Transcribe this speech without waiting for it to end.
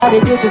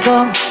Everybody get you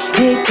some.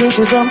 Get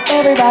you some.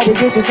 Everybody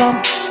get you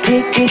some.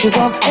 Get you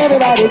some.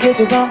 Everybody get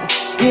you some.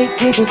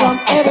 Get you some.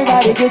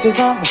 Everybody get you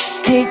some.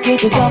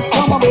 Get you some.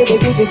 Come on, baby,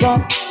 get you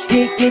some.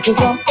 Get you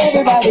some.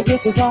 Everybody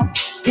get you some.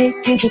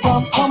 Get you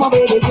some. Come on,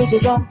 baby, get you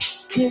some.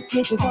 Get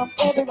you some.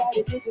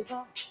 Everybody get you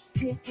some.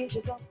 Get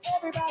you some.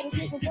 Everybody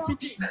get you some.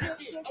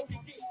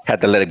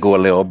 Had to let it go a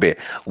little bit.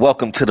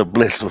 Welcome to the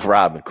Blitz with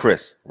Rob and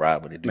Chris.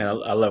 Rob, what do you do?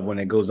 Man, I love when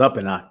it goes up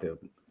an octave.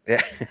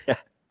 Yeah.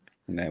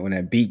 when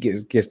that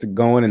beat gets to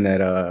going and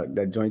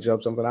that joint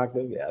jumps up an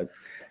octave, yeah, I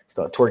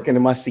start twerking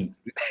in my seat.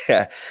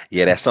 Yeah,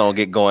 that song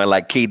get going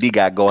like KD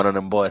got going on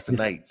them boys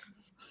tonight.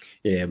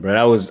 Yeah, bro,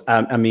 that was.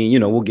 I mean,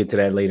 we'll get to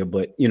that later,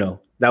 but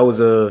that was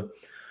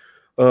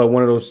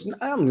one of those.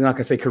 I'm not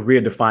gonna say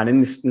career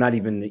defining. It's not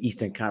even the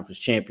Eastern Conference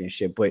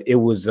Championship, but it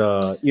was.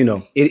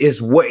 It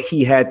is what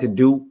he had to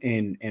do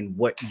and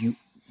what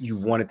you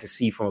wanted to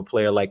see from a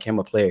player like him,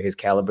 a player his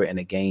caliber in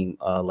a game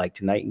like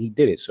tonight, and he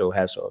did it. So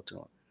hats off to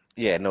him.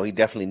 Yeah, no, he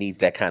definitely needs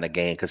that kind of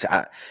game because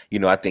I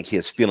think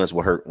his feelings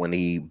were hurt when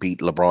he beat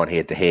LeBron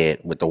head to head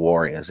with the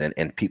Warriors,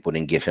 and people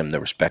didn't give him the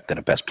respect of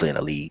the best player in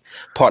the league,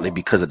 partly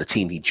because of the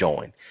team he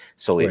joined.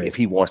 So right. if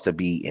he wants to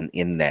be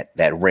in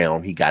that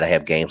realm, he got to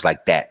have games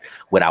like that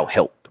without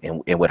help,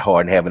 and with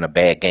Harden having a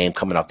bad game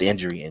coming off the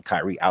injury and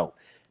Kyrie out.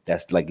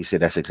 That's like you said.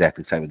 That's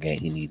exactly the type of game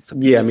he needs to.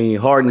 Yeah, I mean,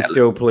 Harden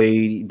still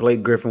played.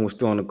 Blake Griffin was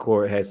still on the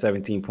court, had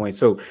 17 points.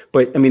 So,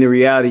 but I mean, the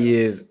reality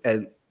is,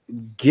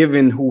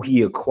 given who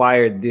he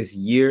acquired this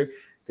year,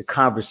 the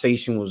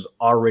conversation was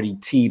already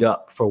teed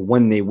up for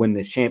when they win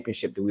this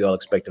championship that we all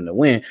expect them to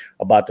win.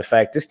 About the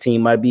fact this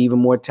team might be even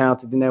more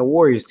talented than that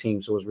Warriors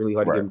team, so it's really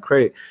hard to give him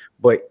credit.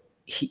 But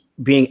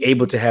being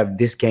able to have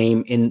this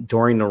game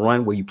during the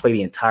run where you play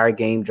the entire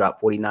game, drop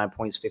 49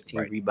 points,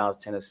 15 rebounds,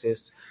 10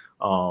 assists,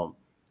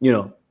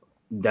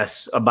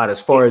 that's about as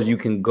far as you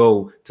can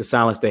go to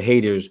silence the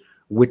haters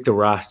with the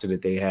roster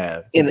that they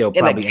have. They'll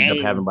probably end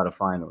up having by the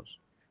finals.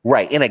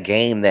 Right. In a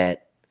game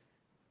that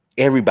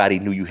everybody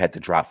knew you had to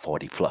drop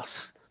 40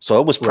 plus. So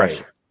it was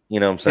pressure. Right. You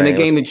know what I'm saying? In a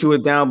game that you were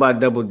down by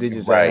double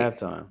digits at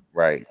halftime.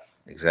 Right.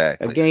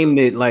 Exactly. A game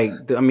that,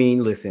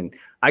 listen,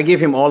 I give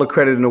him all the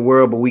credit in the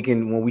world, but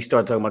when we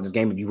start talking about this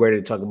game, if you're ready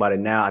to talk about it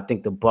now, I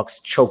think the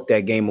Bucks choked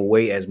that game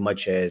away as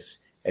much as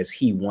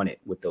he won it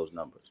with those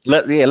numbers.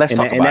 Let's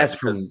talk about it.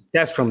 And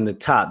that's from the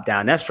top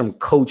down. That's from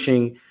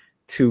coaching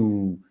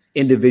to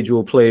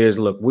individual players.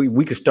 Look,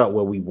 we could start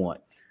where we want.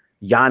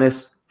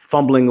 Giannis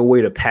fumbling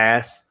away the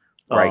pass.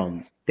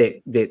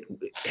 That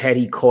had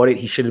he caught it,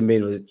 he should have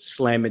been able to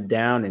slam it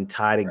down and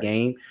tie the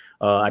game.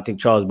 I think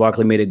Charles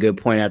Barkley made a good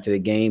point after the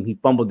game. He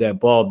fumbled that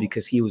ball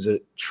because he was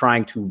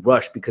trying to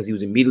rush because he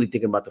was immediately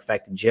thinking about the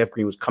fact that Jeff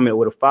Green was coming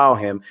over to foul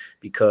him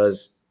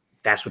because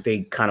that's what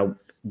they kind of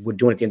were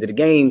doing at the end of the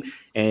game,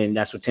 and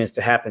that's what tends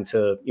to happen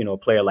to a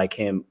player like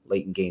him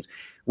late in games.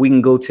 We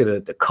can go to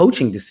the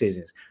coaching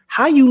decisions.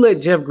 How you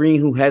let Jeff Green,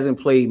 who hasn't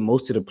played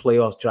most of the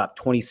playoffs, drop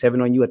 27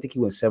 on you? I think he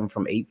went 7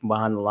 from 8 from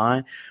behind the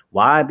line.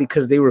 Why?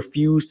 Because they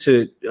refused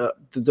to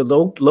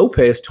the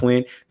Lopez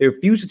twin. They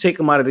refused to take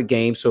him out of the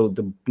game, so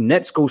the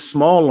Nets go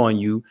small on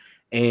you,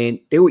 and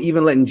they were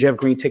even letting Jeff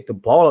Green take the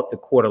ball up the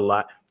court a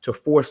lot to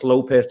force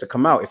Lopez to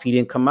come out. If he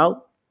didn't come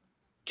out,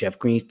 Jeff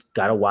Green's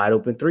got a wide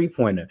open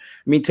three-pointer.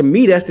 I mean, to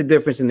me, that's the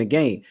difference in the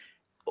game.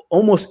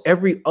 Almost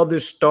every other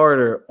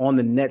starter on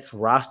the Nets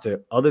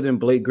roster, other than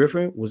Blake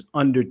Griffin, was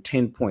under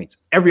 10 points.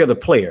 Every other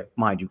player,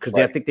 mind you, because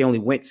I think they only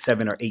went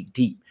 7 or 8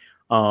 deep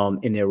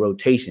in their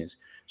rotations.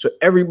 So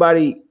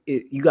everybody,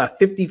 you got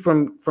 50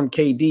 from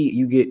KD,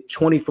 you get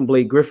 20 from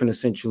Blake Griffin,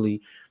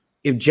 essentially.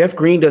 If Jeff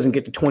Green doesn't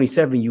get to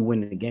 27, you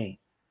win the game.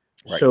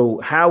 Right. So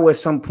how at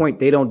some point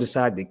they don't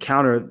decide to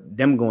counter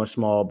them going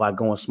small by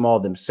going small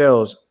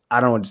themselves, I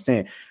don't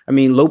understand. I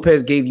mean,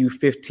 Lopez gave you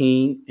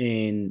 15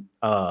 and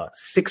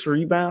 6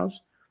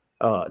 rebounds.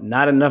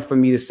 Not enough for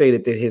me to say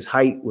that his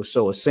height was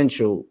so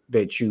essential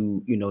that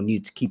you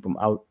need to keep him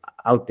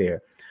out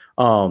there.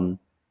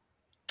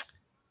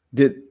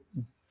 The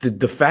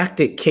fact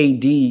that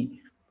KD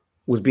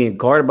was being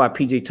guarded by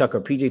PJ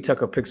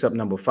Tucker picks up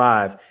number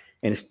 5,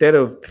 and instead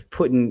of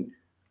putting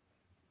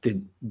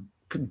the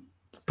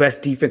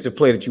best defensive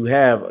player that you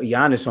have,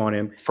 Giannis, on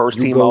him, first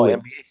team all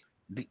NBA.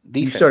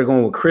 You started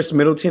going with Chris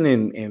Middleton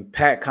and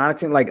Pat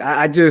Connaughton. Like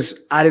I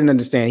didn't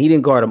understand. He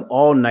didn't guard him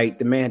all night.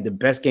 The man had the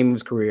best game of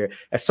his career.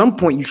 At some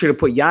point, you should have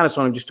put Giannis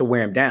on him just to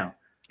wear him down.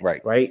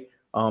 Right.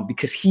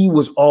 Because he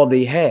was all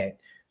they had.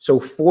 So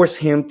force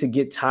him to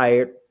get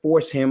tired,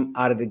 force him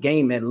out of the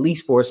game at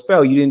least for a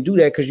spell. You didn't do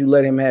that because you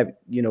let him have,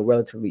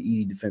 relatively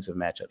easy defensive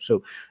matchups.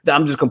 So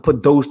I'm just going to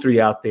put those 3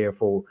 out there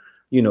for,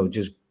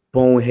 just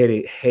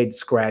boneheaded head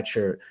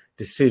scratcher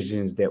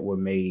decisions that were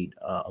made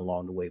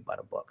along the way by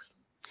the Bucks.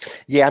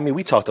 Yeah, I mean,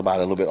 we talked about it a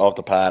little bit off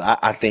the pod.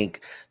 I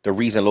think the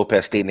reason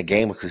Lopez stayed in the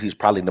game was because he's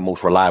probably the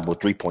most reliable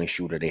 3-point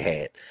shooter they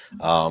had.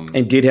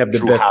 And did have the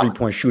best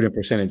 3-point shooting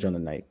percentage on the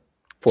night.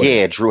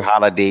 Yeah, Drew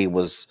Holiday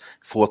was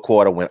fourth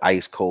quarter went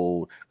ice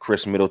cold.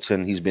 Chris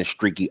Middleton, he's been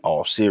streaky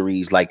all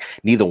series. Like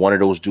neither one of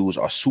those dudes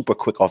are super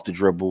quick off the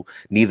dribble.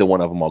 Neither one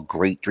of them are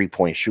great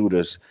 3-point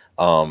shooters.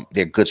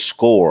 They're good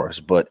scorers,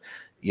 but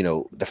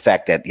the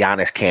fact that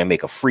Giannis can't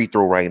make a free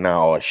throw right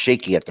now or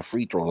shaky at the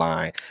free throw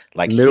line,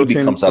 like Middleton,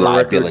 he becomes a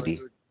liability.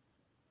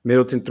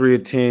 Middleton 3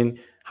 of 10,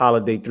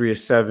 Holiday 3 of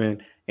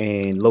 7.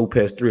 And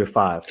Lopez 3 of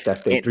 5.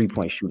 That's their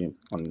 3-point shooting.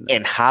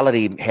 And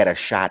Holiday had a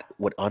shot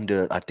with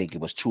under, I think it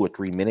was 2 or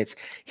 3 minutes.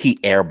 He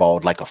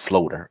airballed like a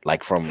floater,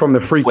 like from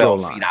the free throw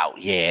line. Feet out.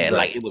 Yeah, right.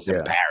 Like it was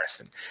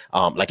embarrassing.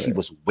 He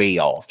was way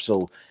off.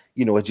 So,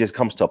 it just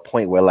comes to a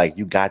point where like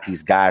you got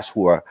these guys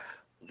who are,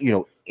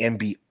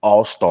 NBA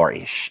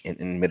all-star-ish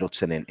in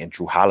Middleton and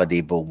Drew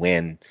Holiday, but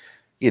when,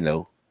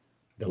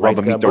 the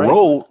rubber meet the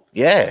road,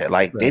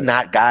 they're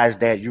not guys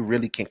that you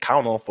really can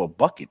count on for a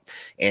bucket.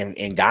 And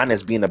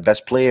Giannis being the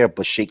best player,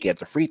 but shaky at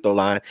the free throw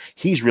line,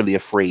 he's really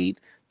afraid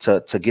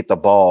to get the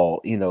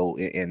ball,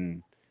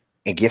 and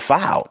get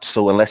fouled.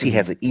 So unless he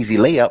has an easy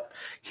layup,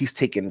 he's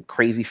taking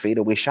crazy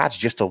fadeaway shots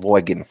just to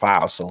avoid getting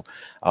fouled. So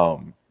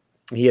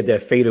he had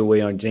that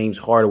fadeaway on James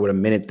Harden with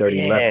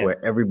 1:30 left,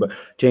 where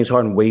James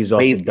Harden waves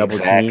off the double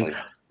team.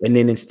 And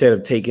then instead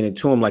of taking it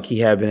to him like he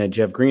had been at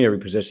Jeff Green every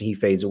possession, he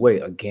fades away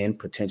again,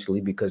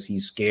 potentially because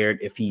he's scared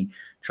if he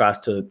tries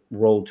to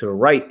roll to the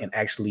right and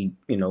actually,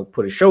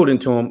 put his shoulder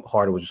into him,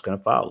 Harden was just going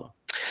to foul him.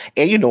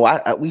 And, I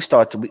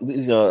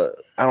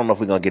don't know if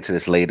we're going to get to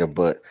this later,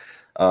 but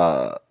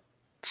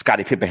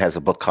Scottie Pippen has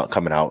a book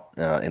coming out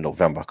in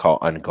November called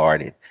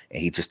Unguarded.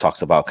 And he just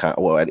talks about,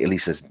 at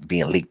least it's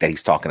being leaked that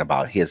he's talking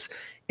about his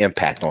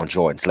impact on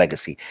Jordan's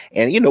legacy.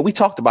 And, we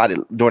talked about it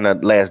during the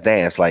Last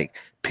Dance, like,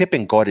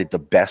 Pippen guarded the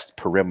best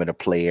perimeter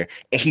player,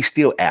 and he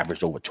still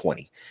averaged over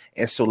 20.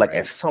 And so,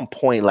 at some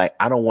point,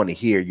 I don't want to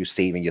hear you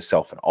saving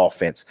yourself an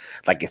offense.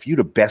 Like, if you're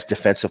the best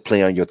defensive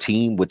player on your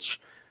team,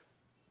 which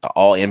the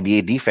all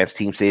NBA defense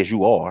team says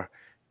you are,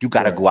 you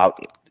got to go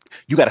out.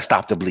 You got to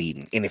stop the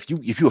bleeding. And if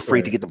you're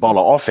afraid to get the ball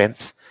on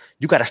offense,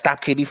 you got to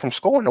stop KD from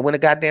scoring to win a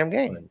goddamn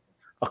game.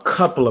 A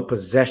couple of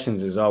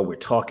possessions is all we're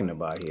talking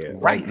about here.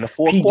 Right. In the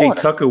fourth PJ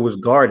quarter. Tucker was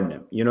guarding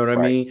him. You know what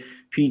I mean?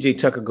 PJ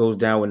Tucker goes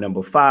down with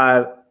number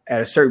 5. At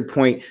a certain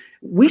point,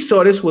 we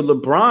saw this with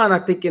LeBron,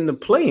 I think, in the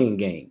playing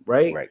game,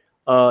 right?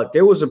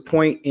 There was a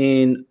point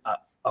in,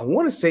 I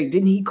want to say,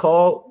 didn't he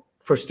call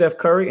for Steph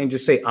Curry and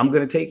just say, I'm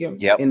going to take him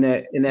in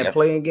that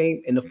playing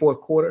game in the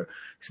fourth quarter?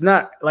 It's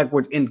not like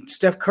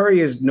Steph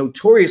Curry is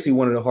notoriously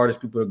one of the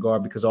hardest people to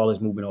guard because all his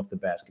movement off the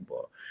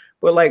basketball.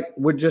 But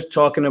we're just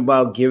talking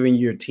about giving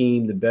your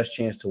team the best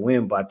chance to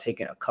win by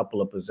taking a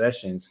couple of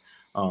possessions.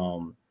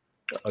 In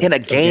a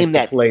game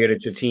that player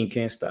that your team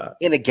can't stop.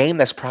 In a game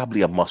that's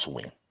probably a must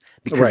win.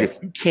 Because if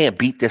you can't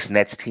beat this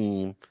Nets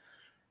team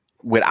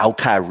without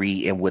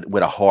Kyrie and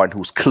with a Harden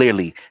who's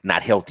clearly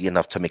not healthy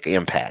enough to make an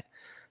impact,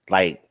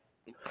 the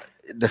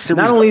series.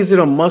 Not only is it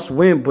a must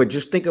win, but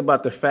just think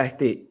about the fact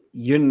that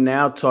you're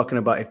now talking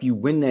about if you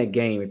win that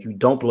game, if you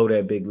don't blow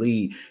that big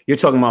lead, you're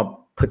talking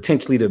about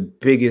potentially the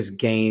biggest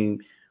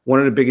game, one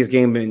of the biggest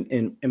games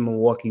in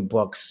Milwaukee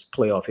Bucks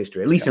playoff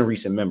history, at least in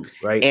recent memory,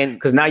 right? And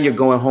because now you're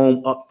going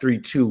home up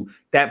 3-2,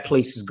 that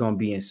place is going to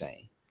be insane.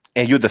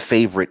 And you're the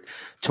favorite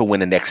to win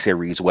the next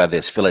series, whether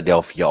it's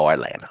Philadelphia or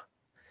Atlanta.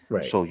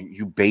 Right. So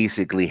you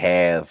basically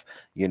have,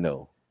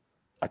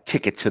 a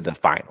ticket to the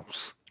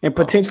finals. And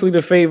potentially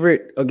the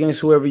favorite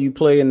against whoever you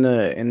play in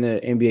the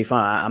NBA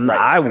final.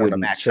 I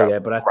wouldn't say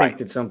that, but I think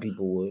that some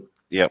people would.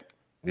 Yep.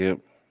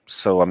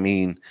 So,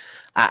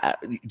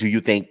 do you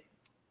think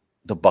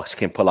the Bucks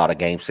can pull out a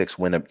Game 6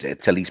 win to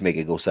at least make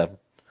it go 7?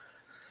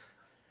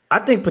 I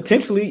think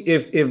potentially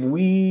if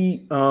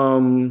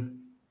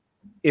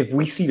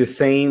we see the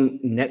same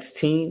Nets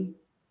team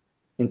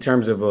in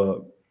terms of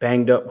a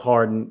banged up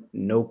Harden,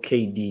 no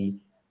KD,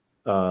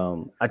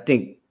 I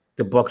think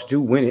the Bucks do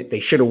win it.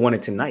 They should have won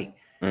it tonight.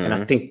 Mm-hmm. And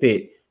I think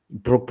that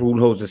Brooke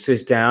Budenholzer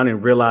sits down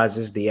and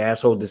realizes the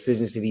asshole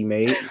decisions that he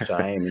made. So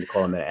I ain't even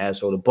call him an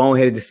asshole. The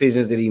boneheaded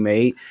decisions that he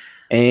made,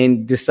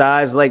 and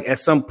decides at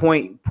some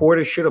point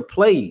Porter should have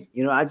played.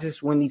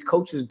 When these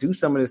coaches do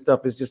some of this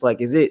stuff, it's just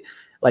is it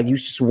you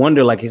just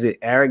wonder is it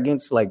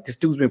arrogance? This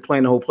dude's been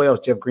playing the whole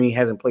playoffs. Jeff Green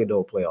hasn't played the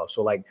whole playoffs.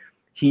 So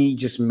he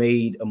just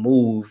made a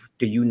move.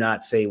 Do you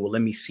not say, well,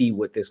 let me see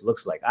what this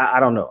looks like? I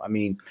don't know.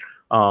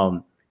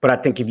 But I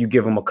think if you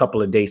give him a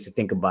couple of days to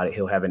think about it,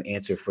 he'll have an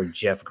answer for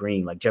Jeff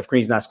Green. Jeff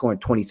Green's not scoring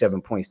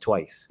 27 points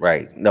twice.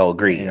 Right. No,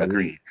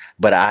 agree.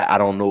 But I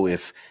don't know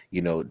if,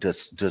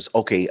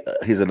 okay,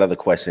 here's another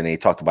question. They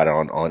talked about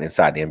it on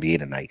Inside the NBA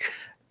tonight.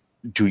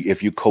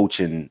 If you're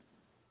coaching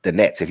the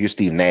Nets, if you're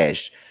Steve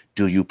Nash,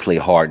 do you play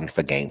Harden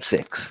for Game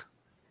 6?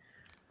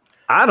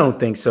 I don't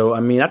think so. I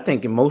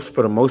think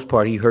for the most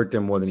part, he hurt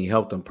them more than he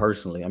helped them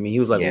personally. He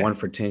was 1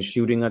 for 10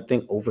 shooting, I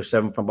think, 0 for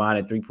 7 from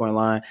behind the 3-point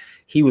line.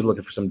 He was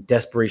looking for some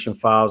desperation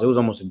fouls. It was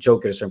almost a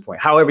joke at a certain point.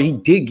 However, he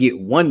did get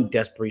one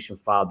desperation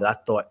foul that I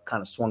thought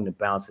kind of swung the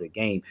balance of the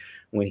game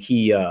when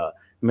he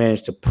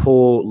managed to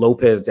pull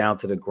Lopez down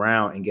to the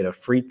ground and get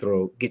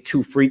get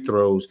 2 free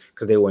throws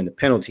because they were in the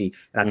penalty.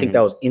 And I think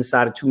that was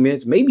inside of 2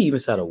 minutes, maybe even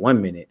inside of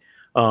 1 minute.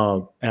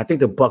 And I think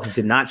the Bucks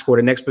did not score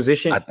the next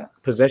possession,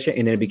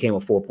 and then it became a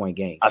 4-point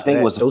game. I think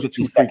it was those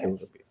 50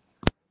 seconds.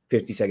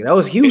 50 seconds. That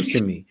was huge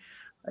to me.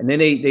 And then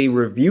they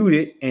reviewed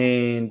it,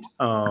 and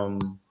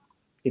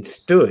it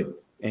stood.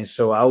 And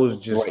so I was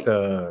just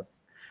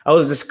I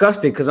was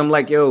disgusted because I'm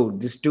like, yo,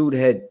 this dude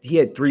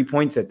had 3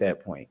 points at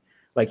that point.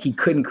 Like he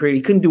couldn't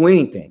do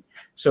anything.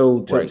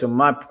 So to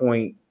my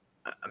point,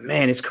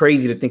 man, it's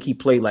crazy to think he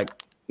played like,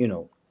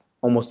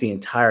 almost the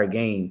entire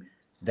game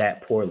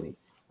that poorly.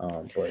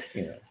 But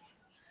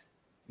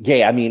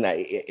yeah, I mean,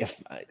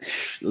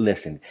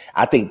 listen,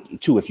 I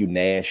think too, if you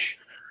Nash,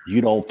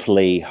 you don't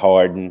play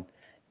Harden,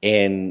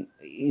 and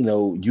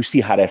you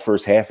see how that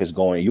first half is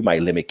going, you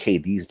might limit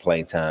KD's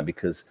playing time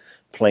because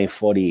playing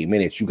 48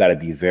 minutes, you got to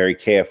be very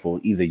careful.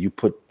 Either you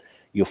put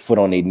your foot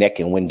on their neck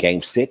and win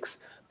game 6.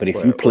 But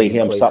if you play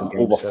him something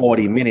over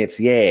 40 minutes,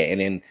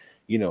 and then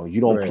you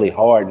don't play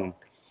Harden,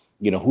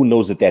 who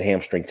knows if that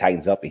hamstring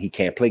tightens up and he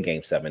can't play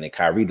game 7, and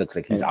Kyrie looks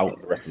like he's out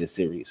for the rest of the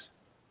series.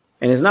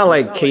 And it's not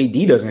like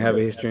KD doesn't have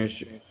a history of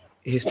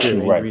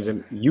injuries,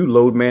 and you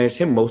load managed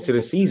him most of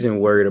the season,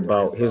 worried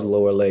about his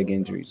lower leg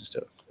injuries and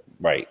stuff.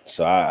 Right.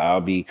 So I'll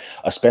be,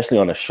 especially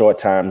on the short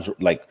times,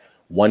 like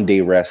 1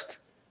 day rest.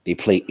 They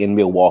play in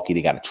Milwaukee.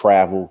 They got to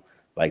travel.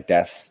 Like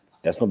that's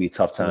gonna be a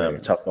tough time,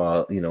 tough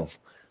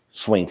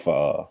swing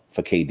for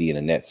KD in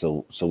the net.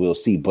 So we'll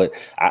see. But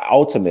I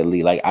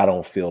ultimately, I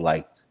don't feel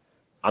like,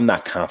 I'm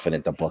not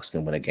confident the Bucks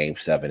can win a game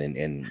 7.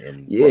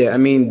 And I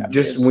mean,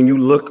 just when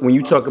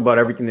you talk about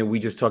everything that we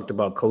just talked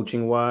about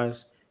coaching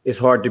wise, it's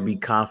hard to be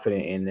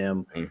confident in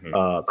them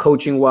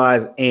coaching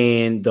wise,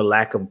 and the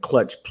lack of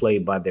clutch play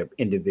by their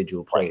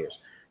individual players.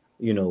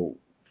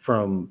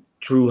 From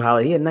Drew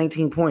Holiday, he had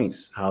 19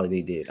 points.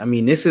 Holiday did. I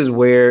mean, this is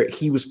where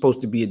he was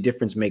supposed to be a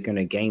difference maker in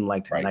a game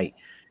like tonight.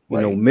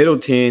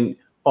 Middleton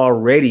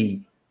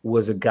already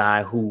was a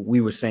guy who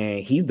we were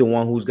saying he's the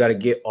one who's got to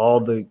get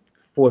all the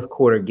fourth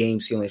quarter game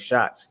sealing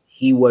shots.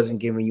 He wasn't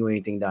giving you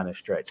anything down the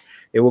stretch.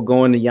 They were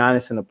going to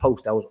Giannis in the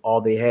post. That was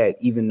all they had,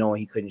 even knowing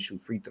he couldn't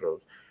shoot free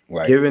throws.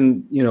 Right.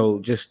 Given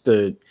just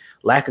the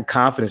lack of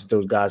confidence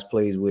those guys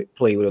play with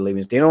the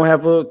Ravens, they don't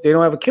have a killer. They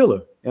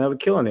don't have a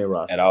killer in their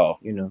roster at all.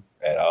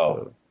 At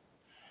all.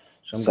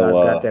 So some guys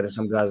got that, and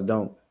some guys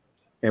don't.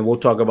 And we'll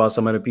talk about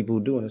some of the people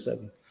who do in a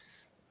second.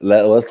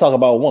 Let's talk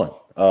about one.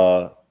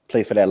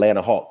 Play for the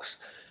Atlanta Hawks,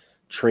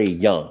 Trae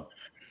Young.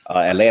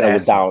 Atlanta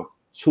was down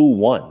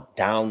 2-1,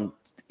 down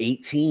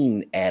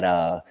 18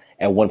 at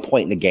one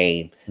point in the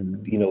game.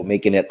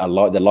 Making it the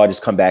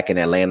largest comeback in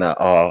Atlanta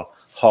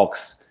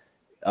Hawks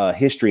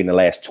history in the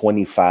last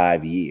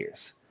 25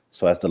 years.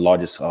 So that's the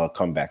largest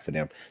comeback for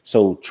them.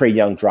 So Trae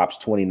Young drops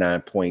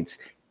 29 points,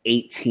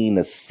 18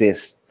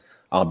 assists,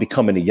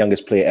 becoming the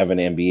youngest player ever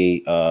in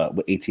the NBA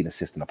with 18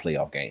 assists in a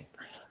playoff game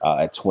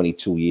at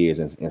 22 years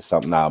and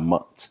something now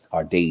months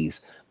or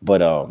days.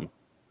 But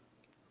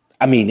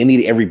I mean, they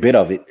needed every bit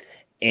of it.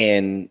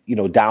 And,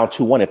 down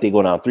 2-1, if they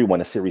go down 3-1,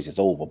 the series is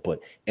over. But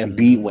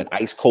Embiid went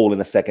ice cold in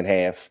the second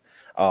half.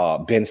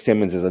 Ben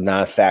Simmons is a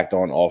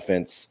non-factor on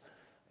offense.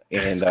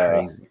 And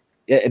crazy.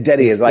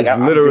 It's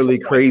literally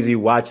crazy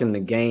watching the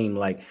game.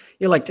 Like,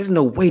 you're like, there's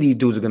no way these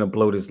dudes are going to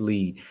blow this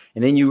lead.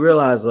 And then you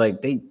realize,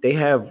 like, they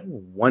have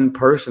one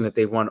person that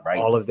they run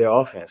all of their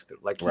offense through.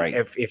 Like,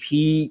 if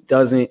he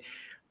doesn't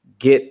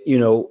get,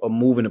 a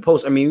move in the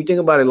post. I mean, you think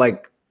about it,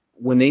 like,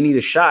 when they need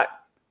a shot,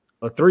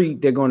 a 3,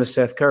 they're going to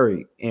Seth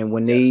Curry. And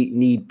when they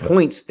need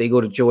points, they go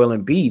to Joel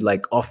Embiid.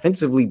 Like,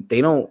 offensively,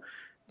 they don't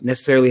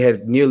necessarily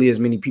have nearly as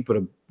many people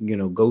to,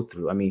 go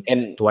through. I mean,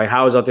 and Dwight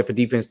Howard's out there for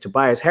defense.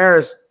 Tobias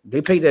Harris,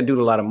 they paid that dude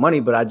a lot of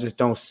money, but I just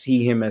don't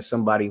see him as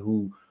somebody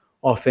who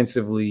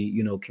offensively,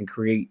 can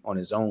create on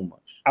his own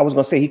much. I was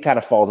going to say he kind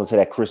of falls into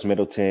that Chris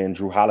Middleton,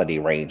 Drew Holiday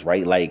range,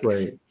 right? Like,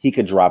 he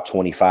could drop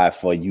 25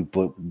 for you,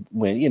 but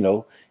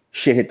when,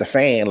 shit hit the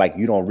fan, like,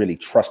 you don't really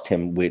trust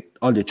him with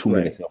under 2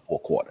 minutes in a full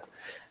quarter.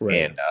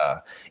 Right.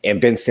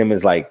 And Ben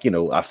Simmons, like,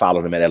 I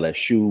followed him at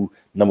LSU,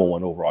 number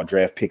 1 overall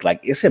draft pick. Like,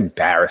 it's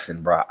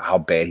embarrassing, bro, how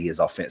bad he is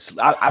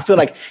offensively. I feel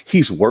like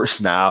he's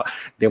worse now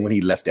than when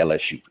he left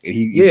LSU.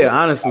 And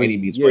honestly,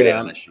 he's great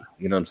at LSU.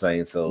 You know what I'm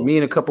saying? So me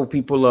and a couple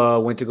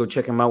people went to go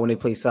check him out when they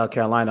played South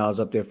Carolina. I was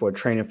up there for a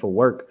training for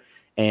work,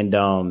 and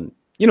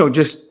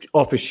just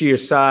off of sheer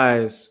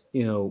size,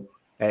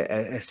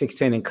 at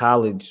 6'10" in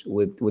college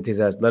with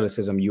his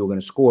athleticism, you were going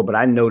to score. But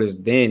I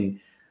noticed then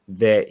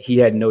that he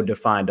had no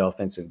defined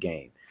offensive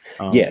game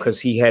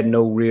because he had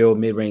no real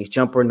mid-range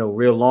jumper, no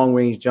real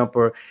long-range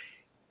jumper.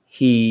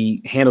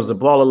 He handles the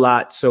ball a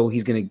lot, so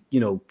he's going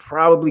to,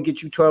 probably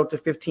get you 12 to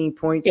 15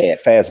 points. Yeah,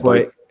 fast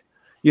break.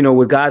 But,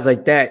 with guys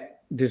like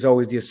that, there's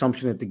always the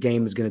assumption that the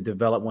game is going to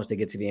develop once they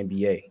get to the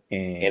NBA.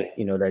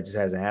 And that just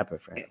hasn't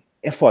happened for him.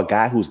 And for a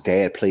guy whose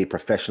dad played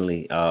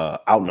professionally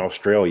out in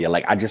Australia,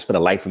 like, I just for the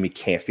life of me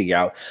can't figure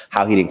out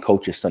how he didn't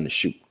coach his son to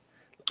shoot.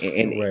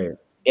 And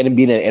And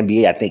being in the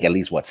NBA, I think at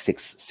least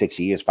 6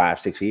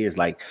 years,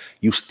 like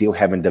you still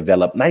haven't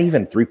developed not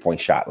even 3-point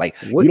shot. Like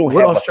what, you don't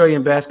what have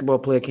Australian basketball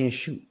player can't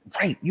shoot?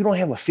 right. You don't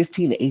have a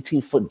 15 to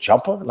 18 foot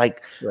jumper.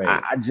 Like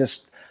Right.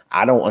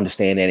 I don't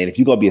understand that. And if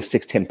you're gonna be a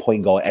 6'10"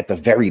 point guard, at the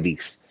very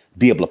least,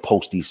 be able to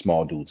post these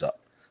small dudes up,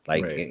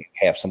 like and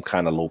have some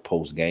kind of low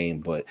post game.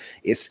 But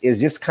it's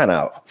just kind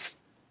of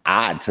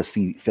odd to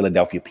see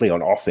Philadelphia play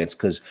on offense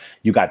because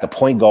you got the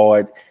point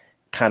guard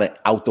kind of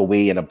out the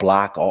way in a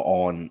block or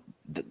on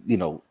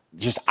the,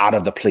 just out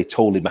of the play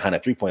totally behind the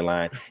 3-point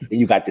line. Then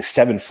you got the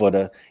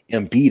 7-footer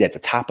Embiid at the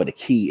top of the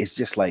key. It's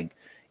just like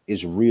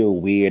it's real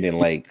weird and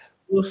like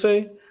We'll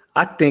say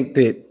I think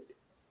that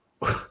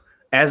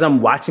as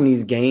I'm watching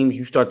these games,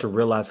 you start to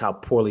realize how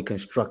poorly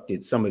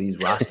constructed some of these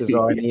rosters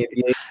are in the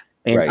NBA.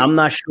 And right. I'm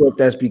not sure if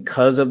that's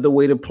because of the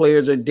way the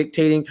players are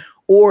dictating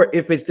or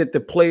if it's that the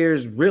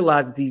players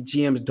realize that these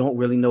GMs don't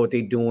really know what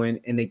they're doing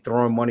and they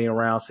throwing money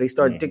around. So they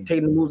start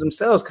dictating the moves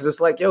themselves because it's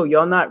like, yo,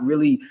 y'all not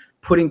really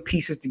putting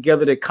pieces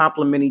together that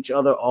complement each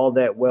other all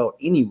that well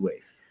anyway.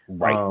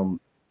 Right.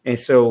 And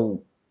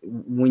so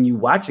when you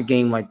watch a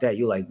game like that,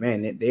 you're like,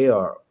 man, they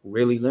are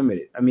really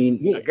limited. I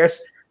mean, I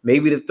guess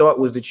maybe the thought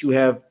was that you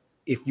have,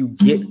 if you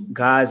get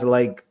guys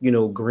like,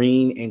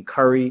 Green and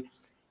Curry,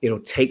 it'll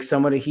take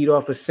some of the heat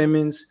off of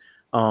Simmons.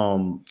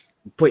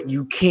 But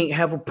you can't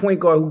have a point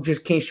guard who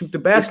just can't shoot the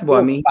basketball.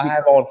 I mean,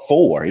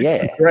 5-on-4.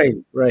 Yeah.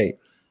 Right.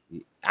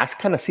 I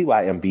kind of see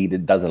why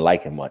Embiid doesn't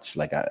like him much.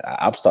 Like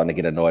I'm starting to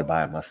get annoyed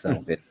by it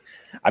myself.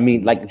 I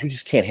mean, like you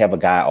just can't have a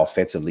guy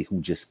offensively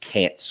who just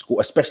can't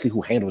score, especially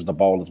who handles the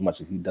ball as much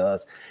as he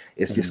does.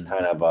 It's just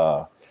kind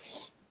of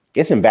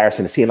it's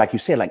embarrassing to see. And like you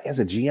said, like as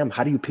a GM,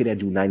 how do you pay that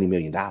dude $90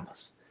 million?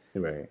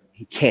 Right.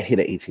 He can't hit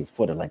an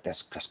 18-footer. Like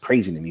that's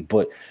crazy to me.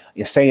 But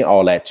in saying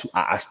all that, too,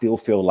 I still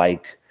feel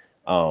like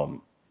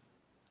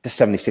the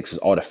 76ers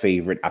are the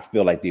favorite. I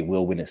feel like they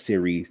will win a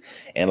series.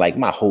 And like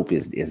my hope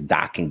is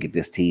Doc can get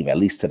this team at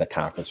least to the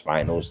conference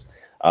finals.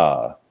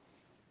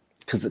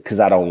 Because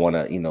I don't want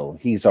to,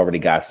 he's already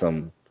got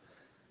some,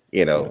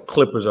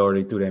 Clippers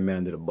already threw that man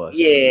under the bus.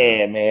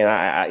 Yeah, man.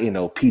 I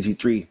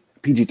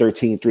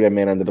PG-13 threw that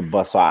man under the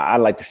bus. So I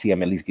like to see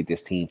him at least get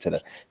this team to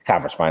the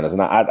conference finals.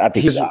 And I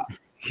think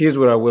here's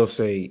what I will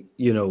say.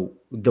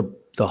 The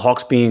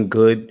Hawks being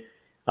good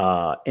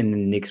and the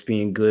Knicks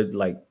being good,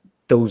 like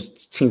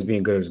those teams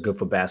being good is good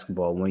for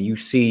basketball. When you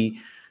see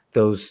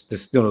those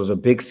are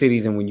big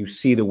cities, and when you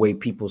see the way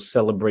people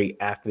celebrate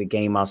after the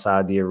game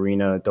outside the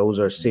arena, those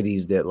are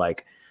cities that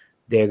like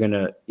they're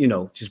gonna,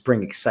 just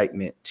bring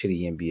excitement to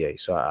the NBA.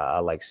 So I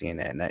like seeing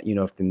that. And that,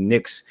 if the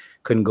Knicks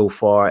couldn't go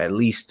far, at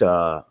least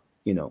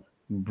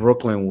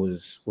Brooklyn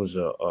was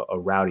a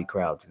rowdy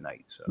crowd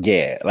tonight. So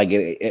yeah, like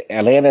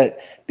Atlanta,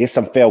 there's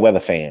some fair weather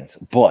fans,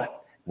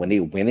 but when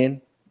they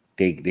winning,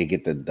 they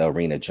get the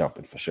arena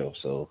jumping for sure.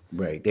 So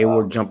right, they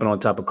were jumping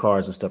on top of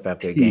cars and stuff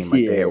after a game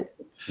like they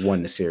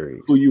won the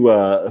series. Who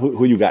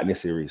you got in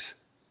this series?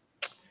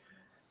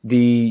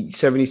 The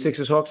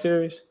 76ers Hawks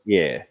series?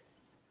 Yeah.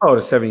 Oh,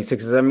 the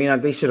 76ers. I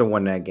mean, they should have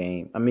won that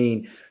game. I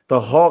mean, the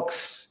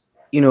Hawks,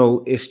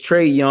 it's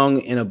Trae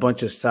Young and a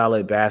bunch of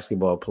solid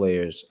basketball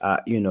players.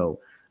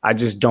 I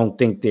just don't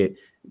think that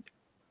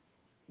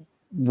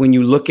when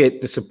you look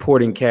at the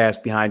supporting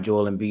cast behind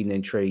Joel Embiid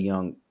and Trae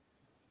Young,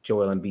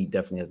 Joel Embiid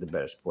definitely has the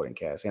better supporting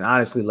cast. And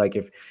honestly, like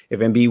if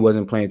Embiid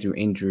wasn't playing through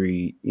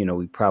injury,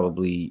 we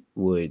probably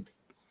would.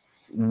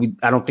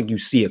 I don't think you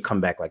see a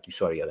comeback like you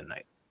saw the other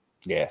night.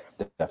 Yeah,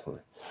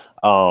 definitely.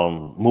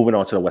 Moving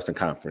on to the Western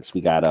Conference, we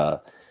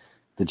got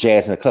the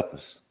Jazz and the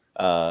Clippers.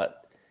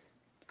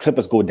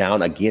 Clippers go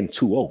down again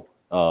 2-0,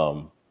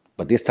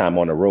 but this time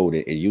on the road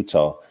in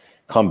Utah.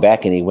 Come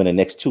back and they win the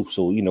next two,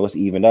 so it's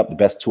even up. The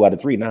best 2 out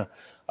of 3 now.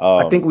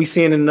 I think we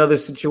see in another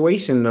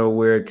situation though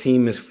where a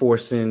team is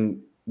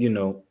forcing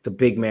the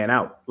big man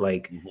out.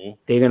 Like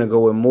they're gonna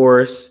go with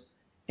Morris,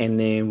 and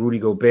then Rudy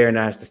Gobert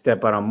now has to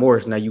step out on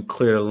Morris. Now you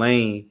clear the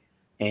lane.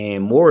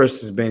 And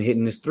Morris has been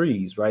hitting his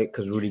threes, right?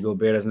 Because Rudy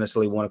Gobert doesn't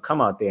necessarily want to come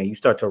out there. And you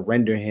start to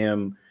render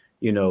him,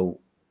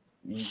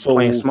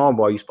 playing small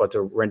ball, you start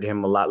to render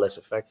him a lot less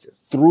effective.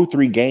 Through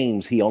 3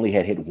 games, he only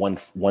had hit one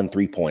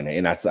 3-pointer.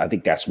 And I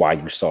think that's why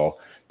you saw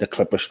the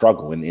Clippers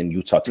struggle. And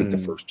Utah take the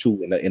first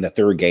 2. And the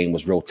third game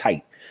was real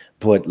tight.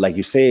 But like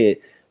you said,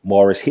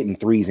 Morris hitting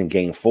threes in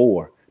game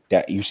 4,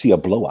 that you see a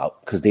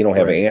blowout because they don't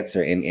have an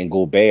answer. And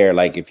Gobert,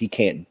 like if he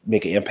can't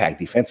make an impact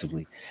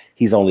defensively,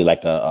 he's only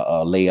like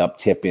a layup,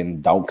 tip,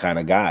 and dunk kind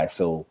of guy.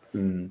 So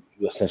you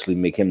essentially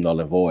make him null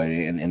and void,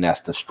 and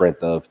that's the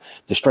strength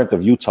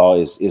of Utah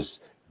is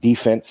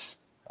defense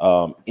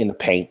in the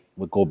paint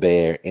with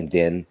Gobert, and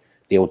then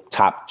they'll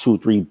top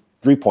 2-3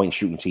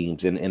 shooting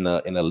teams in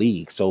the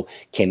league. So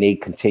can they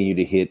continue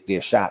to hit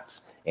their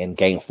shots? And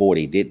game 4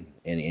 they didn't,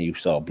 and you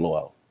saw a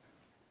blowout.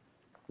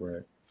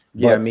 Right.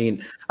 Yeah, I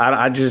mean,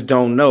 I just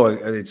don't know.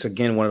 It's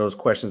again one of those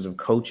questions of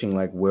coaching.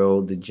 Like,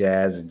 will the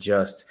Jazz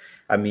adjust?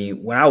 I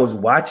mean, when I was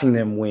watching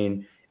them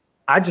win,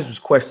 I just was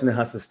questioning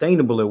how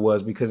sustainable it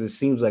was because it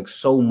seems like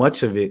so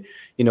much of it,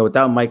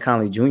 without Mike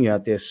Conley Jr.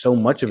 out there, so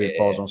much of it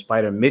falls on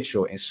Spider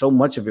Mitchell, and so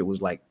much of it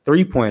was like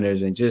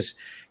 3-pointers and just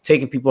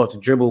taking people off to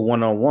dribble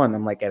one-on-one.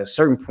 I'm like, at a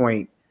certain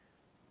point,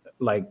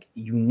 like,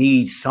 you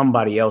need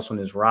somebody else on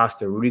this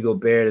roster. Rudy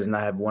Gobert does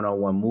not have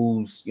one-on-one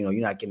moves. You're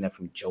not getting that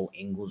from Joe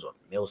Ingles or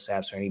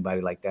Millsaps or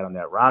anybody like that on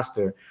that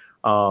roster.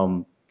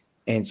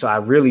 And so I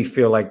really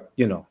feel like,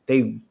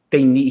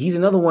 they need, he's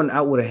another one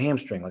out with a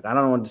hamstring. Like, I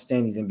don't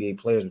understand these NBA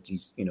players with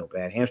these,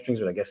 bad hamstrings,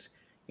 but I guess,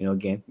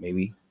 again,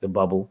 maybe the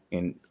bubble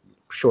and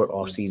short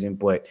off season,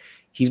 but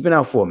he's been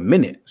out for a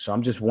minute. So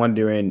I'm just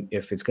wondering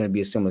if it's going to be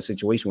a similar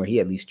situation where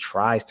he at least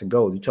tries to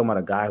go. You're talking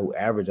about a guy who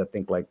averaged, I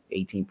think, like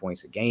 18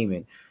 points a game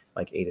and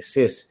like 8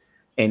 assists,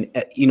 and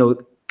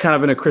kind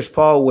of in a Chris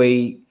Paul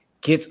way,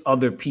 gets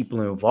other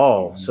people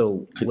involved.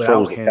 So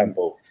controls without him,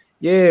 tempo.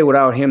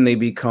 without him, they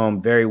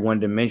become very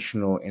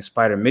one-dimensional. And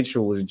Spider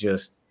Mitchell was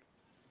just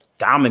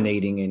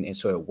dominating, and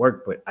so it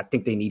worked. But I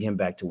think they need him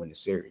back to win the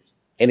series.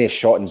 And it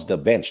shortens the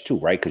bench too,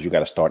 right? Because you got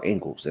to start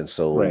Ingles, and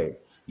so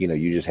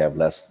you just have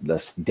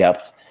less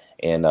depth.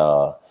 And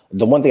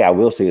the one thing I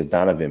will say is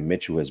Donovan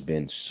Mitchell has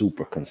been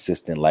super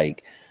consistent.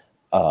 Like,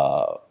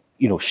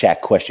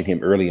 Shaq questioned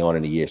him early on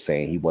in the year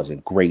saying he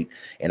wasn't great.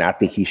 And I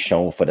think he's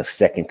shown for the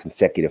second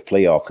consecutive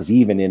playoff, because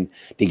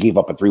they gave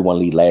up a 3-1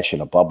 lead last year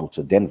in the bubble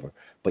to Denver.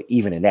 But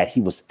even in that,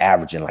 he was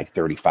averaging like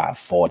 35,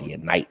 40 a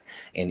night.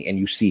 And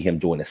you see him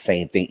doing the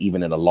same thing,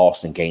 even in a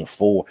loss in game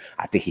 4.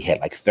 I think he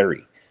had like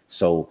 30.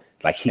 So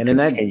like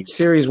that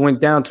series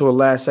went down to a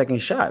last second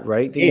shot,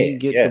 right? Did he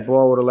get the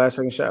ball with a last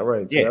second shot?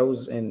 Right. So that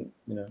was,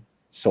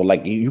 So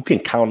like you can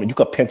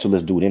pencil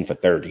this dude in for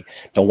 30.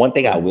 The one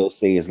thing I will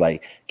say is,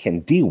 like,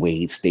 can D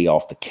Wade stay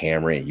off the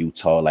camera in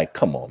Utah? Like,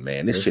 come on,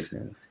 man. This shit.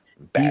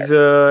 He's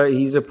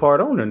a part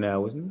owner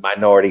now, isn't he?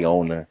 Minority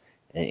owner.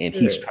 And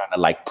he's trying to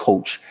like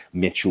coach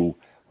Mitchell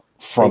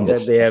from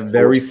they have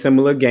very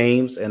similar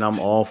games, and I'm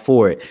all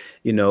for it.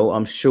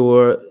 I'm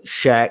sure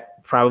Shaq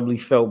probably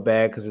felt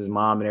bad because his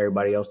mom and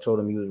everybody else told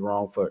him he was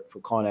wrong for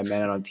calling that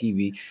man out on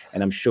TV.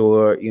 And I'm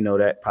sure,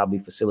 that probably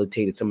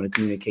facilitated some of the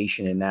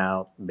communication. And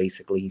now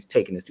basically he's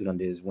taking this dude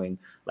under his wing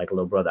like a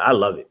little brother. I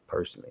love it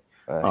personally.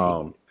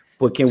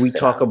 But can we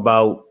talk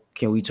about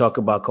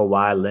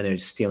Kawhi Leonard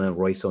stealing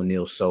Royce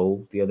O'Neal's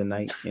soul the other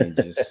night and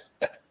just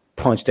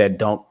punch that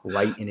dunk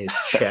right in his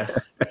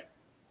chest?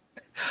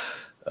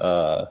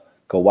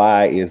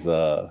 Kawhi is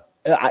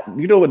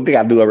one thing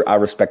I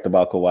respect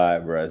about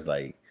Kawhi, bro, is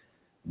like,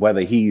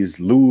 whether he's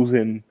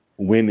losing,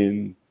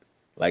 winning,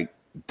 like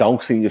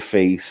dunks in your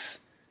face,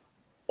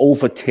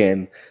 over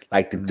 10,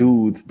 like the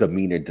dude's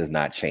demeanor does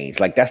not change.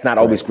 Like, that's not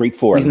always great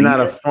for He's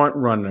not a front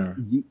runner.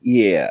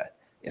 Yeah.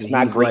 It's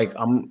not great.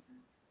 Like,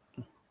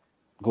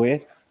 Go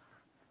ahead.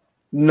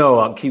 No,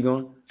 I'll keep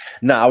going.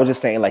 No, I was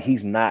just saying, like,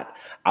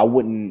 I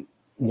wouldn't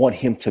want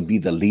him to be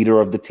the leader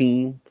of the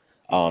team.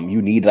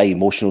 You need like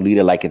emotional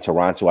leader, like in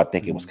Toronto, I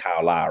think it was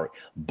Kyle Lowry.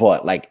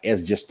 But like,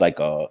 as just like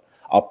a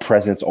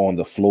presence on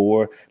the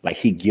floor, like,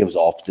 he gives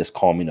off this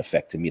calming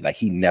effect to me. Like,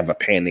 he never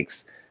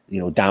panics,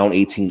 down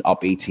 18,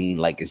 up 18,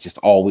 like, it's just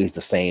always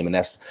the same. And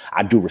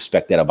I do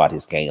respect that about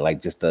his game.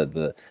 Like, just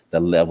the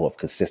level of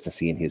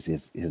consistency in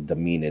his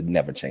demeanor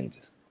never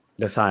changes.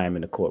 That's how I am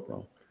in the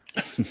courtroom.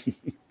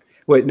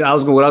 What I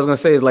was gonna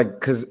say is, like,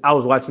 because I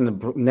was watching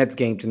the Nets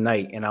game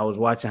tonight, and I was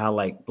watching how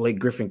like Blake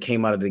Griffin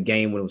came out of the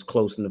game when it was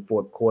close in the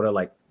fourth quarter,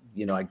 like,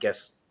 I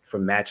guess for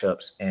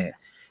matchups, and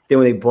then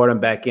when they brought him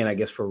back in, I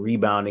guess for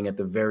rebounding at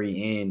the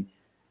very end,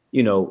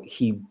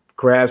 he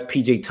grabs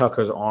PJ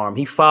Tucker's arm.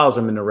 He fouls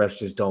him and the refs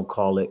just don't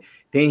call it.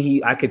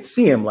 Then I could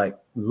see him like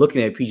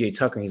looking at PJ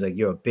Tucker, and he's like,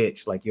 "You're a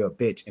bitch, like, you're a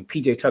bitch." And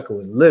PJ Tucker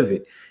was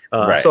livid.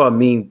 I saw a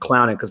meme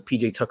clowning because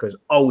PJ Tucker is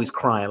always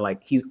crying,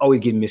 like he's always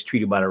getting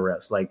mistreated by the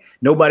refs. Like,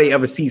 nobody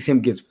ever sees him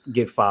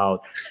get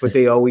fouled, but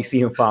they always see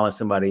him fouling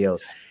somebody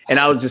else. And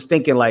I was just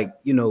thinking, like,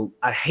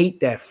 I hate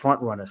that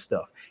front runner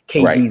stuff.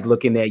 KD's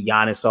looking at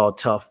Giannis all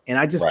tough, and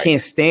I just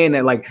can't stand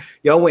that. Like,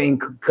 y'all went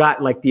and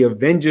got like the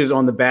Avengers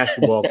on the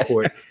basketball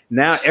court.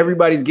 Now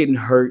everybody's getting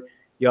hurt.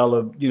 Y'all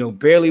are,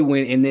 barely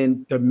win. And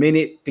then the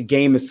minute the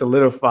game is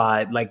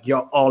solidified, like,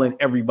 y'all all in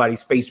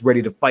everybody's face,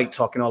 ready to fight,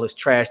 talking all this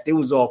trash. They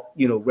was all,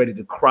 ready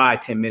to cry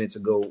 10 minutes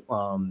ago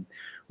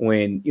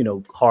when,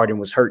 Harden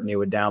was hurt and they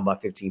were down by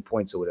 15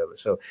 points or whatever.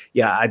 So,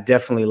 yeah, I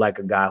definitely like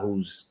a guy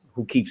who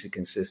keeps it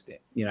consistent.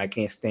 I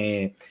can't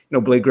stand,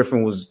 Blake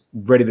Griffin was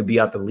ready to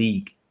be out the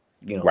league,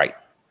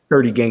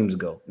 30 games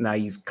ago. Now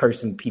he's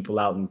cursing people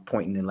out and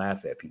pointing and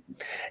laughing at people.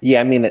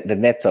 Yeah, I mean, the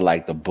Nets are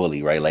like the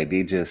bully, right? Like,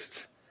 they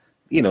just...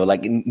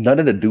 like, none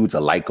of the dudes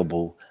are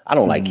likable. I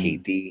don't like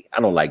KD. I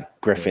don't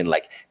like Griffin.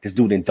 Like, this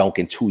dude didn't dunk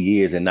in 2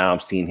 years, and now I'm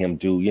seeing him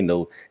do,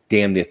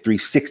 damn near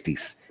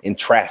 360s in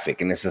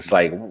traffic. And it's just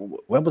like,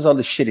 where was all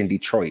this shit in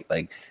Detroit?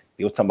 Like,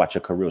 they were talking about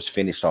your career was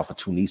finished off of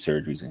 2 knee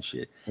surgeries and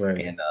shit.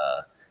 Right. And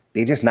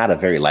they're just not a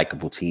very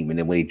likable team. And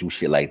then when they do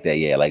shit like that,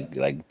 yeah,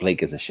 like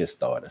Blake is a shit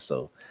starter.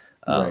 So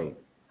I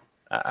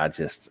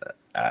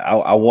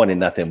wanted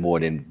nothing more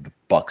than the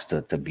Bucks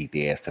to beat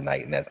the ass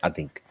tonight. And I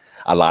think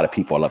a lot of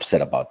people are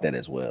upset about that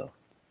as well.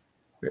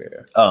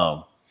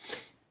 Yeah.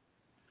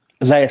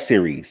 Last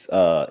series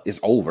is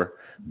over,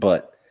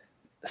 but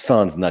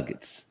Suns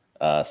Nuggets.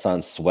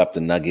 Suns swept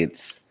the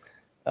Nuggets.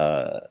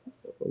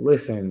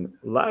 Listen,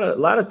 a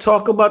lot of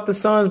talk about the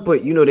Suns,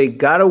 but they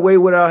got away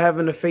without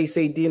having to face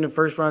AD in the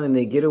first round, and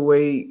they get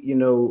away,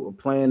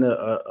 playing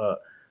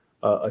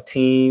a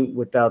team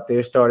without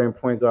their starting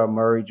point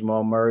guard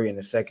Jamal Murray in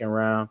the second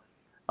round.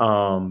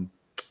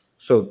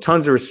 So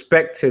tons of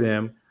respect to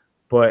them,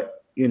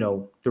 but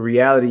the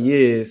reality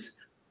is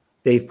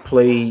they've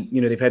played,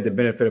 they've had the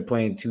benefit of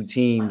playing two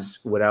teams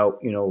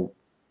without,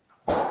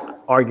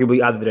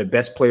 arguably either their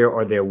best player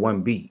or their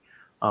 1B.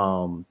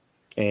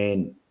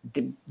 And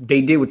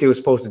they did what they were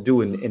supposed to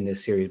do in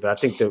this series. But I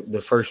think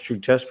the first true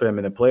test for them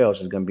in the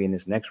playoffs is going to be in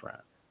this next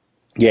round.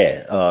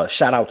 Yeah.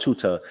 Shout out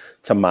to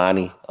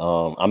Monty.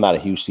 I'm not a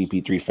huge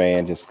CP3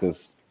 fan just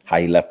because how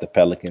he left the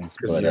Pelicans.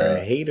 Because you're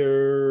a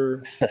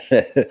hater.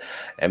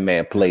 And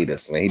man played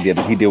us. Man,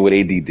 he did what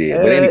AD did.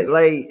 But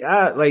anyway,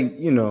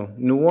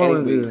 New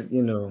Orleans is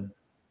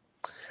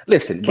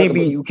Listen,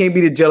 you can't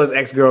be the jealous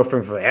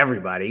ex-girlfriend for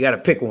everybody. You got to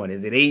pick one.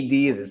 Is it AD?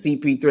 Is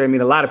it CP3? I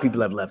mean, a lot of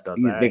people have left us.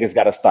 These niggas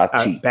got to stop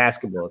cheating.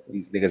 Basketball team.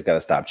 These niggas got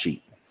to stop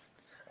cheating.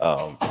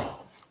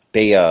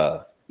 They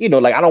I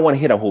don't want to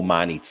hear the whole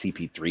Monty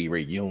CP3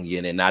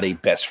 reunion and now they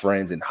best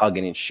friends and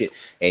hugging and shit.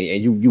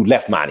 And you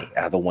left Monty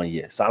after 1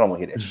 year, so I don't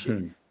want to hear that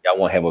shit. Y'all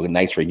want to have a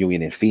nice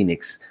reunion in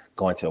Phoenix,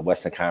 going to the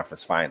Western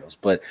Conference Finals.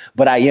 But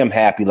I am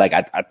happy. Like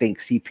I think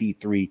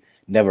CP3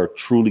 never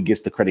truly gets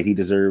the credit he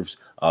deserves,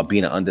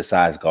 being an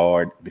undersized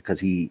guard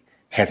because he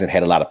hasn't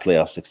had a lot of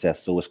playoff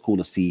success. So it's cool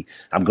to see.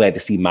 I'm glad to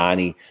see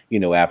Monty,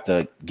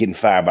 after getting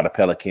fired by the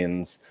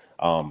Pelicans,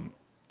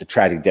 the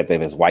tragic death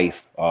of his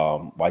wife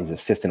while he's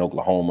assisting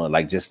Oklahoma,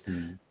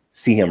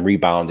 see him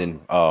rebounding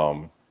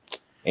and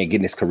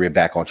getting his career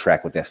back on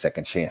track with that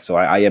second chance. So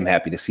I am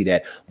happy to see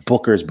that.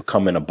 Booker's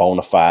becoming a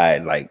bona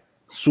fide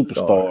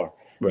superstar.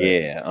 Right.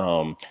 Yeah.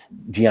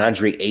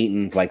 DeAndre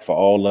Ayton, for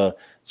all the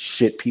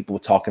shit people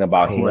talking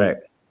about him.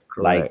 Correct.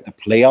 The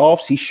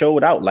playoffs, he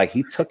showed out.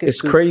 He took it.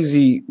 It's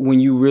crazy when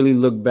you really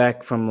look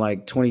back from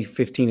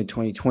 2015 to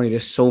 2020.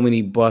 There's so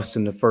many busts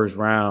in the first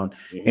round,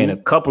 and a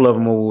couple of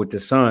them were with the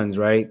Suns,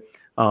 right?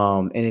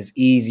 And it's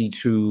easy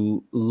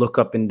to look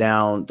up and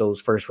down those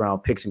first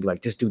round picks and be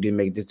like, this dude didn't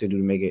make it, this dude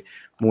didn't make it.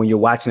 But when you're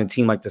watching a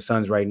team like the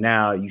Suns right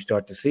now, you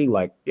start to see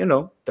the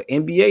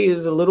NBA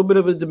is a little bit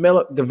of a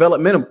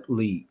developmental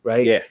league,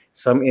 right? Yeah.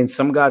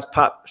 Some guys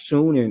pop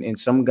soon and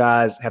some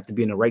guys have to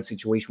be in the right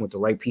situation with the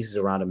right pieces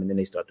around them and then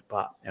they start to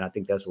pop. And I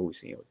think that's what we're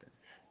seeing with them.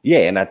 Yeah,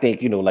 and I think,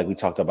 we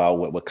talked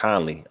about with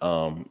Conley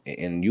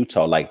in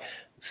Utah,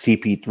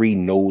 CP3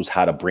 knows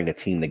how to bring a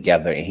team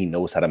together and he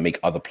knows how to make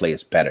other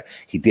players better.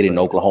 He did it in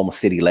Oklahoma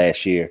City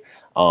last year.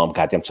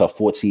 Got them to a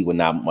 4th seed with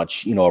not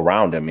much,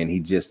 around him. And he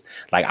just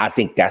I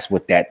think that's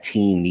what that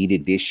team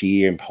needed this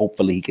year. And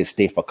hopefully he can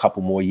stay for a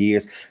couple more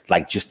years,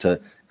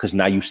 because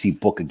now you see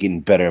Booker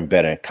getting better and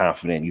better and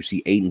confident. You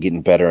see Ayton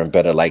getting better and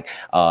better.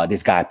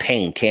 This guy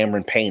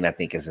Cameron Payne, I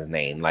think is his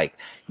name.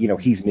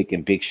 He's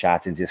making big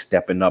shots and just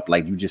stepping up.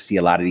 You just see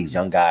a lot of these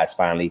young guys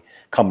finally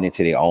coming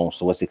into their own.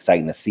 So it's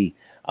exciting to see.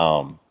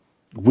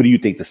 What do you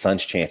think the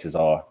Suns' chances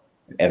are?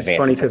 It's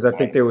funny because I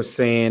think they were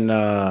saying,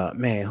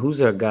 who's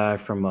that guy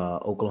from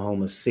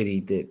Oklahoma City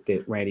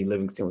that Randy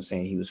Livingston was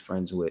saying he was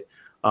friends with?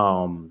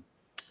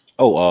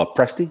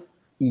 Presti?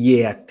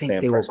 Yeah, I think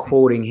they were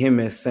quoting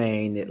him as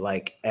saying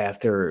that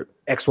after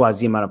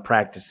XYZ amount of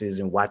practices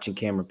and watching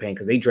Cameron Payne,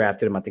 because they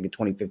drafted him, I think in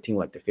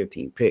 2015, the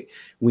 15th pick,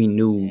 we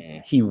knew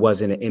he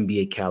wasn't an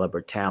NBA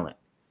caliber talent,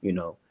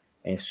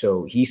 and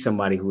so he's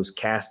somebody who was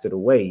casted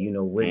away,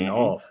 written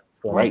off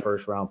for a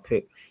first round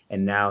pick.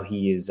 And now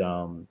he is,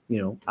 out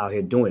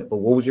here doing it. But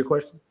what was your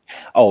question?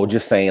 Oh,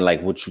 just saying,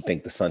 what you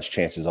think the Suns'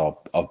 chances are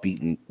of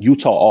beating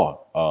Utah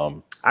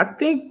are? I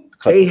think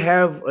they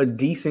have a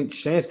decent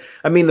chance.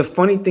 I mean, the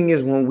funny thing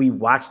is when we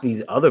watch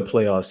these other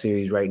playoff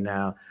series right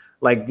now,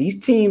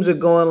 these teams are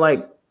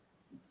going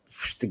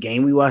the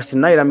game we watched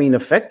tonight. I mean,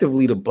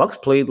 effectively, the Bucks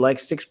played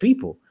 6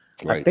 people.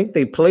 Right. I think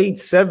they played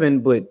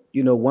 7, but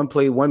one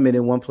played 1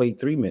 minute, one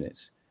played 3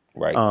 minutes.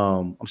 Right.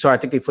 I'm sorry, I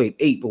think they played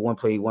 8, but one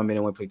played 1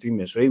 minute, one played 3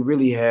 minutes. So they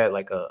really had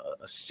a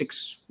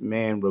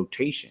 6-man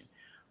rotation.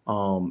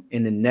 And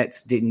the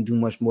Nets didn't do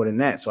much more than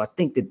that. So I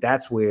think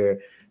that's where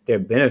their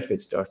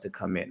benefit starts to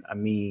come in. I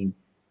mean,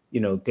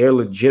 they're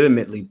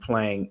legitimately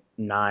playing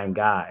 9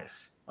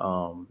 guys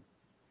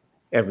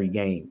every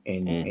game.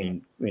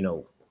 And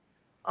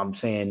I'm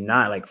saying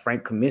 9,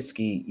 Frank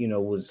Kaminsky,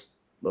 was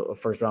a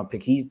first round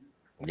pick. He's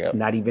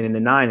not even in the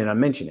 9 that I'm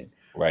mentioning.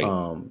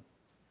 Right.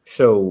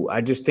 So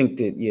I just think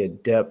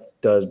that depth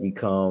does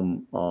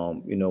become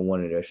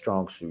one of their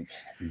strong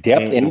suits.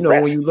 Depth and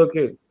when you look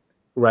at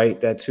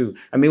that too.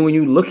 I mean, when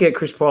you look at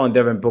Chris Paul and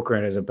Devin Booker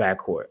as a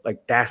backcourt,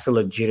 that's a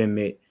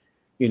legitimate,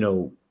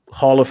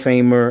 Hall of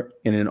Famer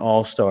and an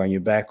all-star in your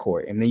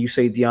backcourt. And then you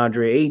say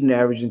DeAndre Ayton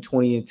averaging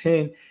 20 and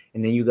 10,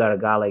 and then you got a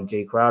guy like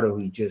Jay Crowder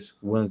who's just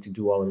willing to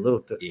do all the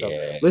little stuff.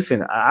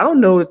 Listen, I don't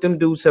know that them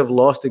dudes have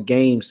lost a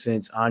game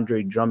since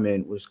Andre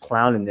Drummond was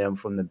clowning them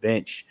from the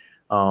bench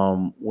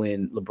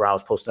when LeBron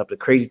was posting up. The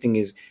crazy thing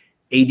is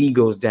AD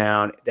goes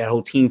down, that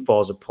whole team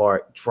falls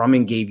apart.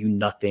 Drummond gave you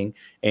nothing,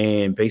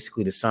 and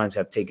basically the Suns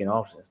have taken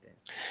off since then.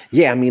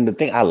 Yeah, I mean, the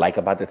thing I like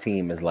about the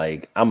team is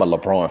like I'm a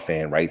LeBron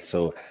fan, right?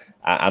 So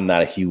I'm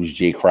not a huge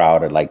Jay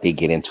Crowder. Like they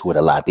get into it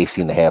a lot. They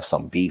seem to have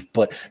some beef.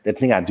 But the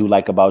thing I do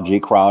like about Jay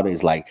Crowder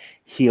is like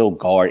he'll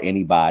guard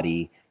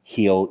anybody.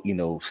 He'll,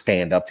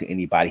 stand up to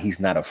anybody. He's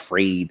not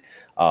afraid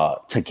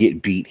to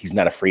get beat. He's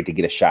not afraid to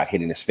get a shot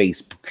hit in his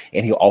face.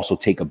 And he'll also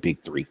take a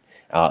big three.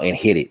 And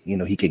hit it,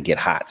 he can get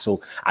hot.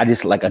 So I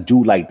just like a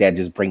dude like that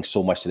just brings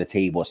so much to the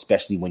table,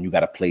 especially when you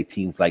got to play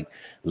teams like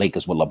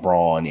Lakers with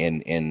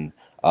LeBron and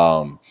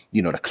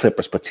the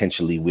Clippers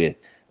potentially with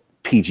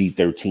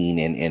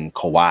PG-13 and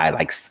Kawhi.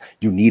 Like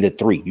you need a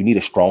three. You need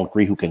a strong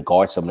three who can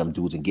guard some of them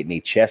dudes and get in their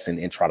chest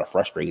and try to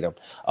frustrate them.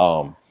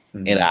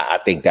 And I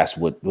think that's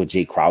what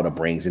Jay Crowder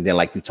brings. And then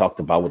like you talked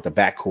about with the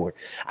backcourt,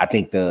 I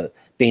think the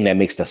thing that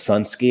makes the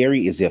Suns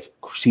scary is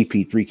if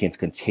CP3 can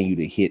continue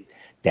to hit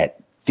that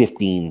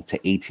 15 to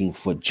 18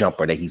 foot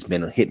jumper that he's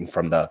been hitting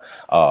from the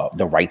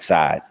right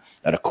side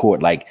of the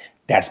court. Like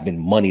that's been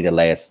money the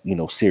last,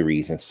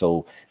 series. And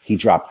so he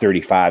dropped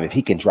 35. If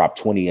he can drop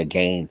 20 a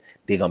game,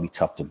 they're going to be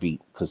tough to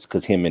beat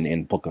because him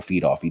and Booker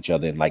feed off each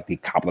other and like they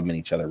complement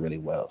each other really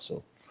well.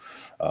 So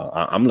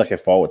I'm looking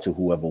forward to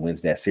whoever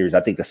wins that series. I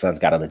think the Suns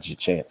got a legit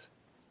chance.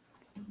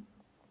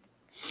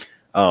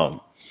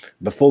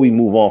 Before we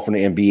move on from the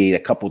NBA, a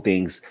couple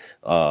things,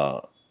 I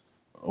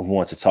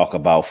want to talk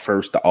about.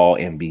 First, the all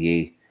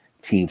NBA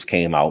teams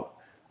came out.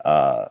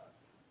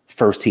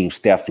 First team,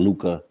 Steph,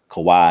 Luka,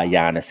 Kawhi,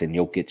 Giannis, and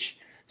Jokic.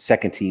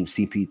 Second team,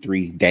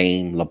 CP3,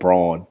 Dame,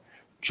 LeBron,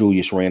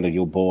 Julius Randle,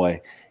 your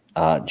boy,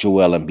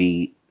 Joel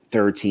Embiid.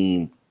 Third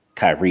team,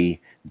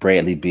 Kyrie,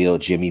 Bradley Beal,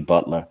 Jimmy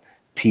Butler,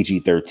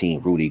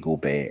 PG-13, Rudy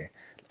Gobert.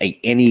 Like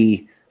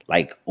any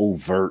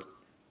overt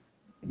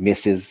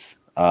misses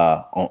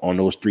on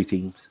those three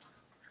teams?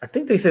 I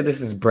think they said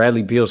this is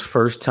Bradley Beal's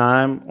first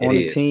time on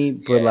the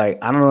team, but yeah.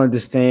 I don't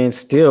understand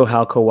still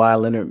how Kawhi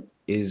Leonard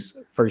is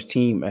first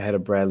team ahead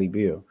of Bradley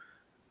Beal.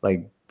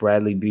 Like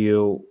Bradley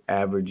Beal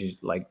averages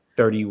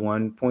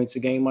 31 points a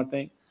game, I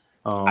think.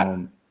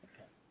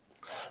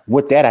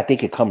 With that, I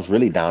think it comes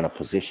really down to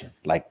position.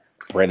 Like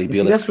Bradley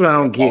Beal. That's what I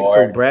don't get.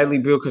 So Bradley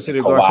Beal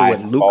considered guard. So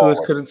what Luka is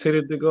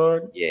considered the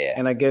guard? Yeah.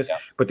 And I guess,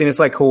 but then it's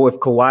like, cool, if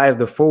Kawhi is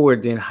the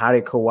forward, then how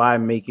did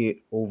Kawhi make it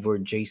over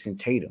Jason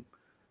Tatum?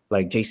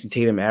 Like Jason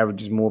Tatum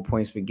averages more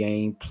points per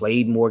game,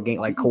 played more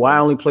games. Like Kawhi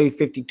only played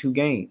 52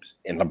 games.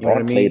 And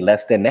LeBron played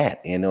less than that,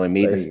 and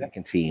made the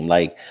second team.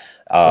 Like,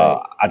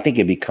 I think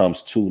it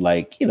becomes too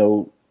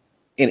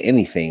in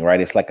anything, right?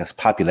 It's like a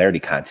popularity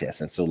contest.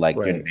 And so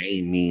your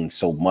name means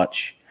so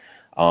much.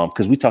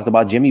 Because we talked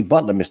about Jimmy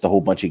Butler missed a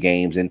whole bunch of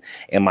games and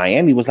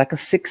Miami was like a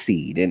 6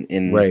 seed. And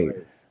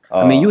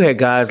I mean, you had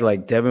guys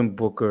like Devin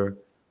Booker.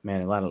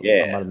 Man, I'm about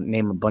to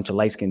name a bunch of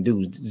light-skinned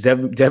dudes.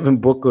 Devin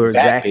Booker,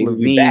 Zach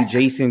LaVine,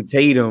 Jason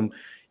Tatum,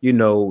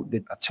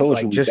 I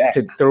told you just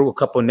to throw a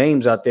couple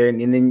names out there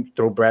and then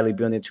throw Bradley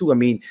Beal in there too. I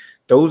mean,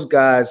 those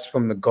guys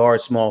from the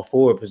guard small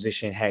forward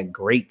position had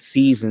great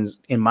seasons,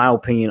 in my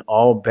opinion,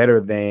 all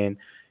better than,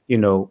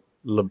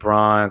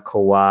 LeBron,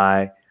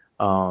 Kawhi,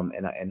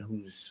 and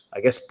who's, I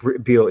guess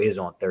Beal is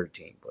on third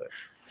team, but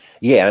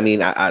yeah, I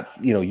mean, I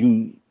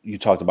you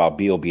talked about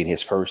Beal being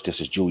his first. This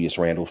is Julius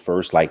Randle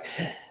first. Like,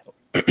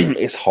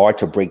 it's hard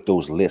to break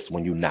those lists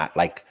when you're not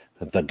like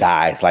the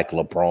guys like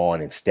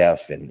LeBron and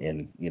Steph and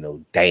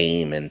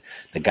Dame and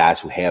the guys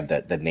who have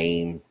the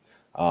name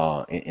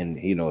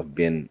and have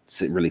been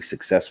really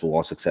successful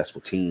on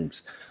successful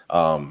teams.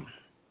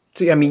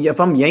 See, I mean, if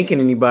I'm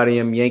yanking anybody,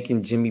 I'm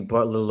yanking Jimmy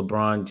Butler,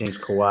 LeBron, James,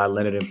 Kawhi,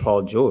 Leonard, and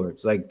Paul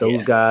George. Like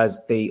those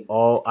guys, they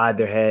all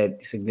either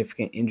had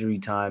significant injury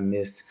time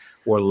missed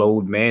or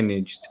load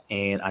managed.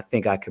 And I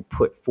think I could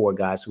put 4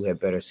 guys who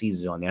had better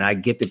seasons on there. And I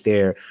get that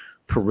they're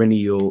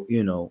perennial,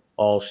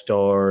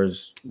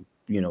 all-stars,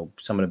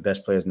 some of the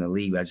best players in the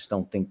league. I just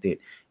don't think that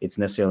it's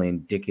necessarily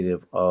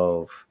indicative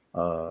of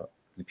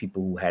the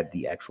people who had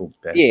the actual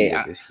best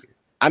year this year.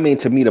 I mean,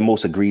 to me, the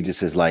most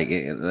egregious is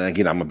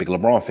again, I'm a big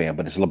LeBron fan,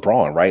 but it's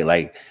LeBron, right?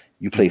 Like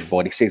you played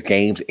 46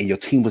 games and your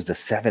team was the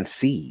 7th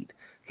seed.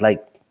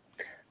 Like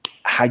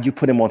how you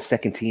put him on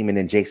second team and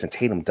then Jason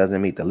Tatum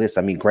doesn't make the list.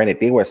 I mean, granted,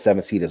 they were a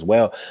 7th seed as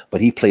well,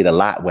 but he played a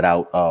lot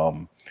without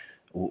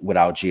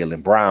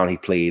Jaylen Brown. He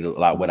played a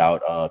lot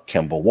without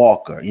Kemba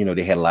Walker.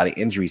 They had a lot of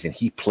injuries and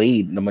he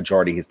played the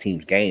majority of his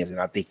team's games. And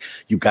I think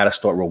you got to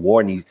start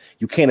rewarding these.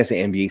 You can't, as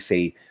an NBA,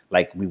 say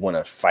we want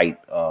to fight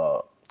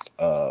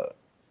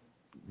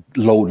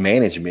load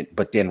management,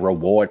 but then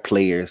reward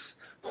players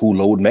who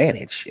load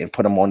manage and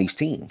put them on these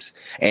teams.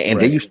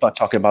 And then you start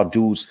talking about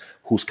dudes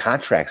whose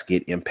contracts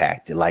get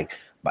impacted, like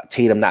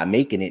Tatum not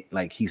making it,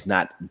 like he's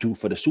not due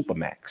for the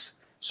Supermax.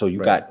 So you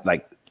got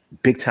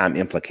big time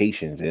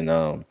implications. And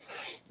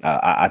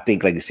I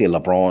think, like you said,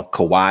 LeBron,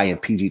 Kawhi, and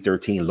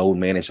PG-13 load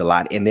managed a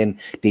lot. And then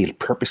they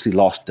purposely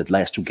lost the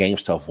last 2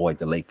 games to avoid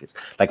the Lakers.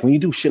 Like when you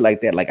do shit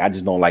like that, I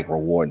just don't like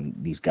rewarding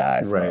these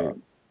guys.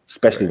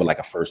 Especially with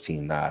a first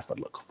team nod for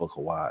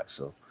Kawhi.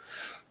 So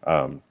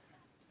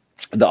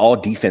the all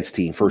defense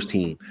team, first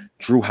team,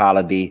 Drew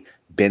Holiday,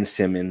 Ben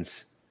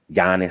Simmons,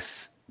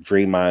 Giannis,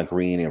 Draymond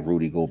Green, and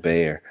Rudy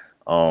Gobert.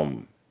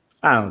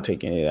 I don't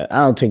take any of that. I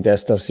don't take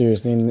that stuff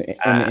seriously in the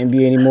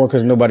NBA anymore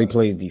because nobody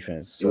plays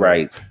defense. So.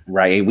 Right.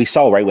 And we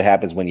saw what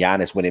happens when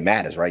Giannis, when it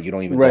matters, right? You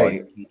don't even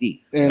guard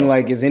PD.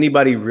 And is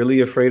anybody really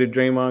afraid of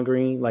Draymond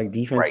Green, like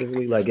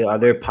defensively? Right. Like, are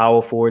there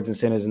power forwards and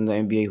centers in the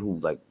NBA who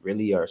like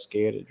really are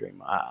scared of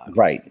Draymond?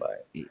 Right.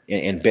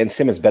 And Ben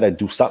Simmons better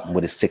do something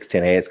with his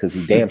 6'10" heads because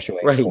he damn sure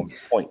ain't scoring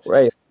points.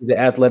 Right. He's an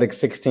athletic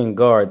 6'10"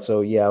 guard.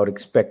 So yeah, I would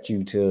expect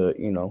you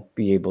to,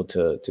 be able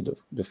to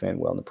defend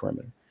well in the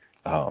perimeter.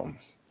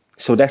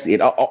 So that's it.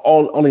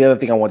 Only other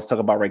thing I wanted to talk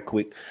about right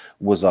quick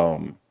was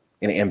in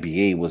the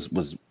NBA was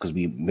because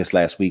we missed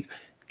last week.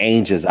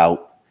 Ainge is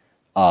out.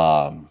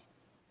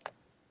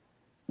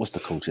 What's the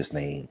coach's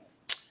name?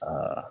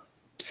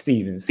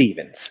 Stevens.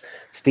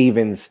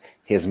 Stevens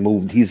has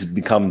moved. He's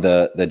become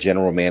the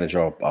general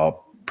manager of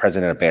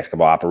president of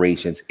basketball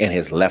operations and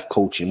has left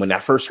coaching. When I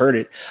first heard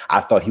it, I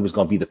thought he was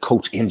going to be the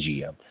coach in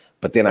GM.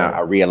 But then I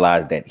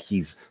realized that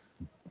he's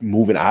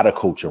moving out of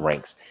coaching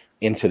ranks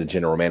into the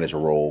general manager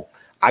role.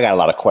 I got a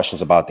lot of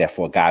questions about that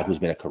for a guy who's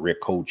been a career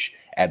coach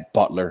at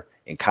Butler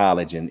in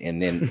college and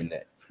then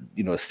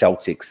in the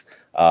Celtics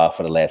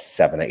for the last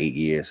 7 or 8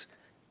 years.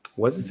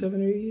 Was it 7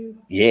 or 8 years?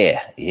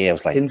 Yeah. It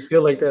was like didn't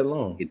feel like that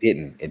long. It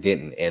didn't.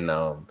 And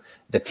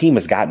the team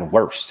has gotten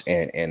worse.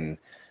 And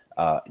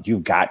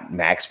you've got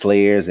max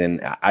players,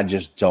 and I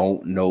just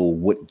don't know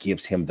what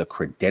gives him the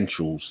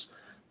credentials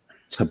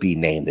to be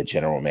named the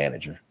general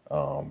manager.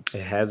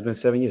 It has been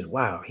 7 years.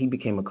 Wow, he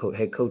became a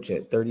head coach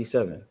at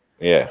 37.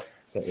 Yeah.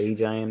 The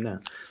age I am now.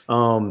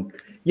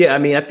 I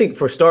mean, I think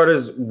for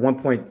starters, one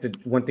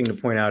thing to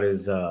point out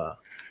is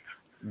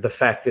the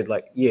fact that,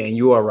 and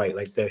you are right.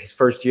 Like his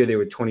first year, they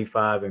were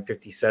 25 and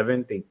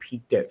 57. They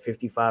peaked at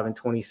 55 and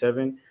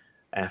 27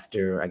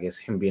 after, I guess,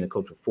 him being a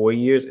coach for 4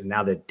 years. And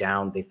now they're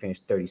down. They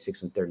finished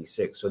 36 and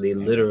 36. So they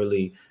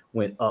literally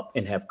went up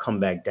and have come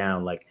back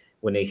down. Like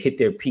when they hit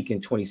their peak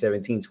in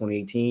 2017,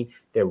 2018,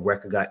 their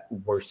record got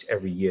worse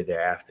every year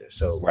thereafter.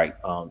 So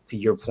to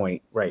your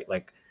point,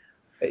 like,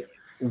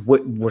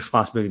 what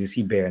responsibility does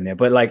he bear in there?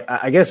 But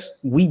I guess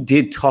we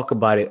did talk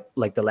about it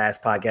like the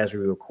last podcast we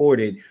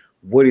recorded,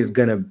 what is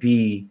going to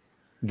be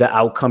the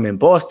outcome in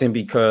Boston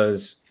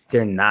because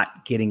they're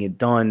not getting it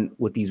done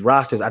with these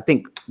rosters. I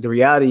think the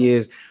reality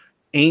is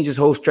Ainge's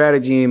whole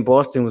strategy in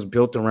Boston was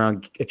built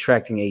around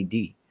attracting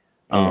AD.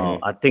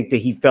 I think that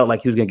he felt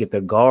like he was going to get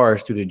the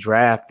guards through the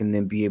draft and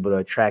then be able to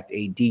attract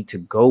AD to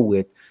go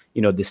with,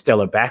 the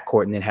stellar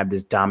backcourt and then have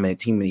this dominant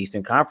team in the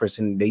Eastern Conference.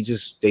 And they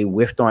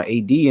whiffed on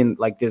AD, and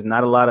there's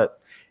not a lot of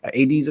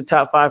AD's a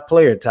top 5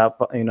 player,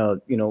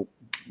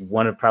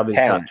 one of probably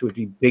the top 2 or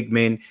 3 big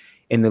men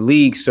in the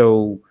league.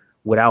 So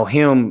without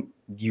him,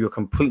 you're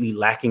completely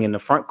lacking in the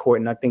front court.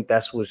 And I think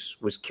that's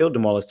was killed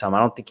him all this time. I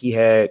don't think he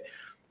had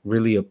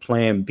really a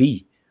plan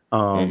B.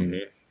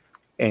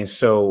 And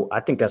so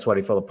I think that's why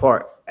they fell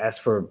apart. As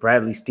for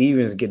Bradley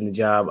Stevens getting the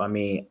job, I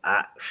mean,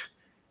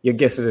 your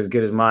guess is as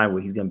good as mine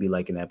what he's going to be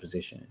like in that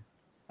position.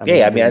 I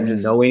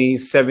just know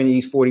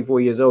he's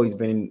 44 years old. He's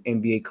been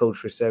an NBA coach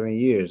for 7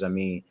 years. I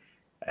mean,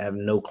 I have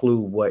no clue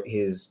what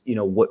his,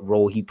 what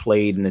role he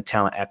played in the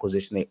talent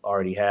acquisition they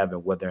already have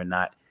and whether or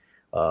not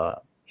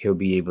he'll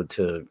be able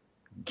to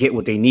get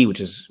what they need,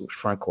 which is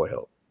front court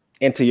help.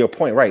 And to your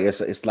point, right,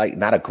 it's like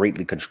not a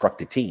greatly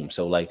constructed team.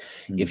 So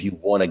if you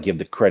want to give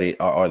the credit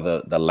or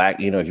the lack,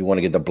 if you want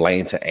to give the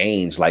blame to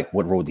Ainge,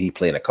 what role did he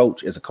play in a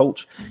coach? And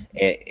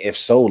if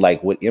so,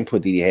 what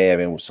input did he have?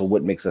 And so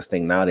what makes us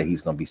think now that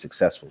he's going to be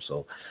successful?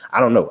 So I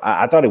don't know.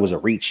 I thought it was a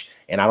reach,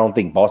 and I don't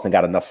think Boston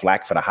got enough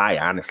flack for the high.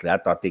 Honestly, I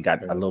thought they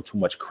got a little too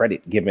much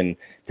credit given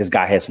this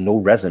guy has no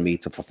resume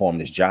to perform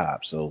this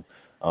job. So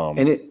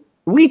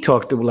we had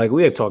talked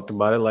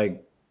about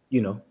it,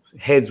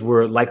 heads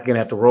were likely going to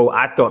have to roll.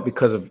 I thought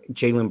because of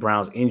Jaylen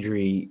Brown's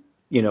injury,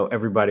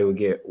 everybody would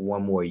get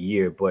one more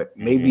year. But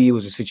maybe it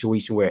was a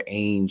situation where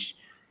Ainge,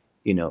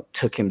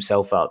 took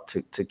himself out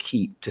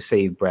to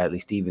save Bradley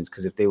Stevens.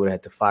 Because if they would have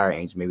had to fire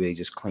Ainge, maybe they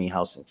just clean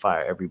house and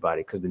fire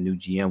everybody because the new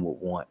GM would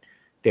want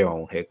their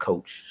own head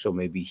coach. So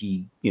maybe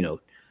he,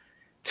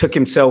 took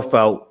himself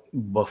out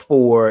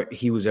before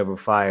he was ever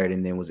fired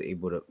and then was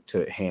able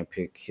to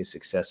handpick his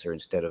successor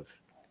instead of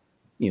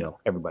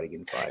everybody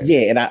getting fired.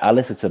 Yeah, and I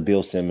listened to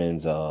Bill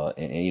Simmons, and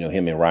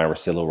him and Ryan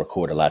Russillo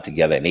record a lot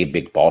together, and they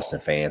big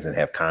Boston fans and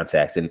have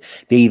contacts, and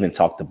they even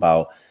talked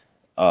about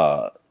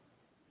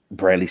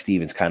Bradley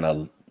Stevens kind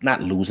of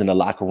not losing the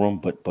locker room,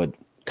 but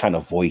kind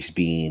of voice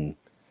being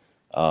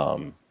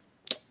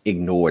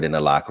ignored in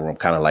the locker room,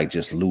 kind of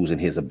just losing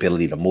his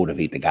ability to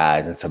motivate the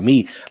guys. And to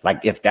me,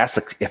 if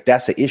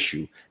that's an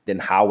issue, then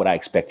how would I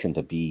expect him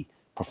to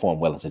perform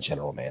well as a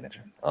general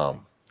manager? I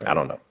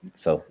don't know.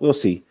 So we'll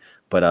see.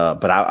 But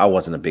I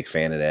wasn't a big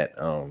fan of that.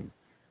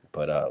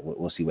 But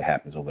we'll see what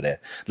happens over there.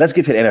 Let's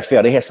get to the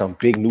NFL. They had some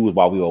big news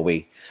while we were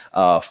away.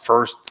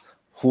 First,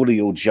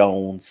 Julio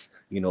Jones,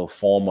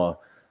 former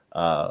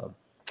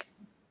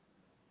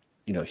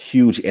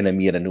huge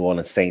enemy of the New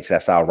Orleans Saints.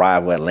 That's our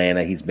rival,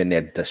 Atlanta. He's been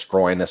there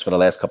destroying us for the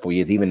last couple of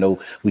years. Even though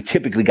we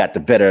typically got the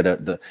better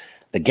of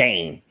the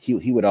game,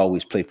 he would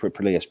always play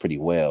us pretty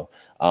well.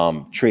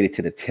 Traded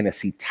to the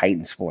Tennessee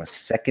Titans for a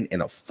second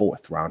and a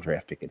fourth round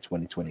draft pick in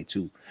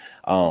 2022.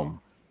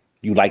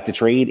 You like the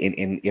trade,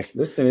 and if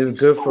listen, it's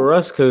good for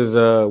us because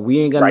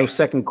we ain't got no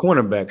second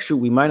cornerback. Shoot,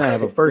 we might not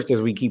have a first,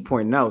 as we keep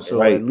pointing out.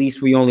 So at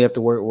least we only have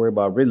to worry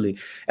about Ridley.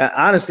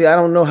 Honestly, I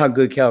don't know how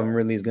good Calvin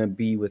Ridley is going to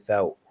be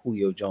without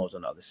Julio Jones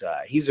on the other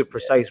side. He's a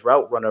precise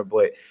route runner,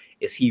 but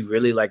is he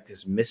really like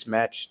this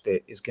mismatch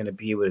that is going to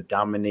be able to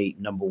dominate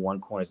number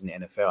one corners in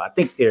the NFL? I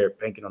think they're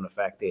banking on the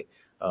fact that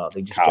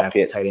they just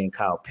drafted tight end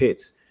Kyle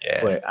Pitts.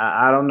 Yeah. But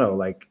I don't know,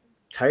 like.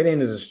 Tight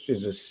end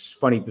is a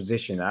funny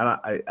position.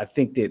 I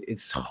think that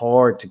it's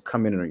hard to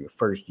come in on your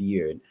first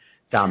year and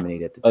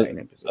dominate at the tight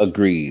end position.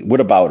 Agreed.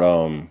 What about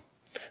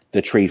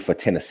the trade for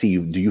Tennessee?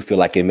 Do you feel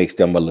like it makes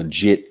them a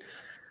legit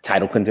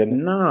title contender?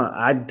 No,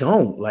 I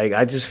don't. Like,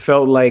 I just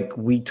felt like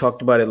we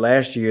talked about it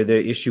last year. Their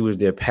issue was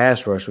their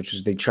pass rush, which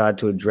is they tried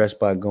to address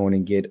by going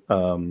and get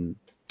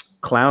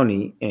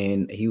Clowney,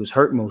 and he was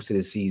hurt most of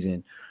the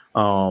season.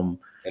 And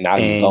now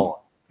he's gone.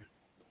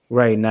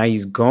 Right now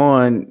he's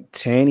gone.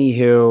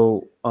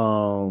 Tannehill,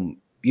 I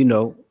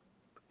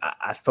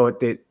thought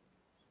that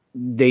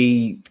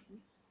they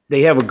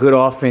have a good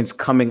offense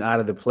coming out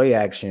of the play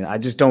action. I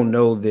just don't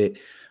know that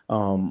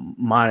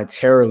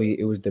monetarily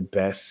it was the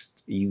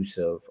best use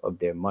of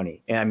their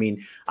money. And I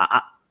mean,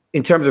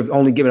 in terms of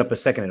only giving up a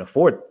second and a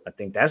fourth, I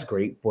think that's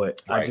great.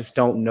 But I just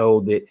don't know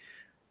that,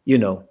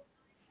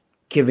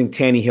 giving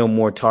Tannehill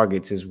more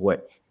targets is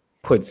what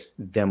puts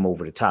them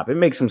over the top. It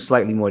makes them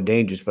slightly more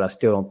dangerous, but I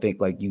still don't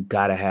think like you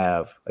got to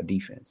have a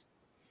defense.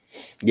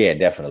 Yeah,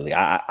 definitely.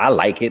 I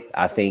like it.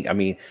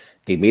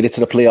 They made it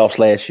to the playoffs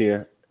last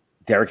year.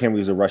 Derrick Henry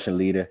was a rushing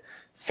leader.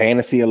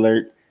 Fantasy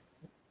alert.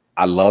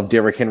 I love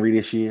Derrick Henry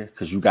this year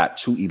because you got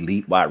two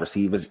elite wide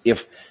receivers.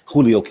 If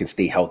Julio can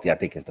stay healthy, I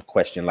think is the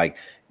question. Like,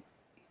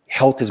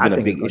 health has been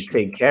a big issue.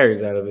 Take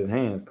carries out of his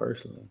hands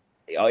personally.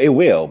 It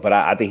will, but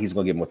I think he's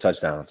going to get more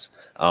touchdowns.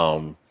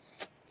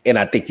 And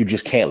I think you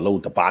just can't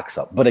load the box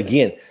up. But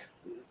again,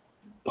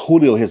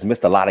 Julio has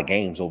missed a lot of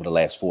games over the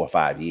last 4 or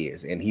 5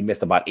 years, and he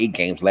missed about 8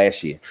 games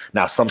last year.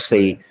 Now, some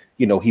say,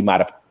 he might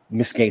have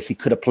missed games he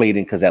could have played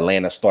in because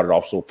Atlanta started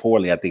off so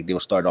poorly. I think they'll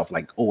start off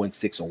like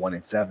 0-6 or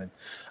 1-7.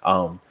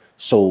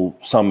 So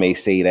some may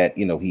say that,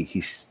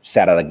 he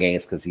sat out of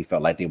games because he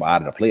felt like they were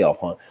out of the playoff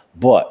hunt.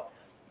 But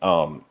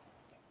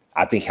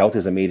I think health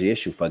is a major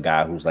issue for a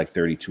guy who's like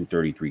 32,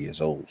 33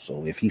 years old.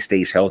 So if he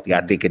stays healthy,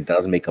 I think it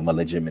does make him a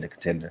legitimate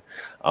contender.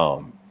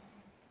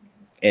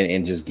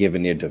 And just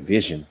given their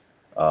division,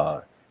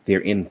 they're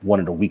in one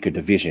of the weaker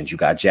divisions. You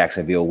got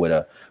Jacksonville with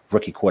a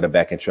rookie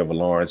quarterback in Trevor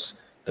Lawrence,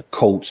 the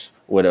Colts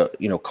with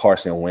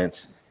Carson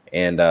Wentz,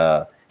 and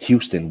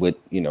Houston with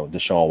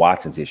Deshaun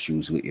Watson's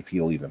issues if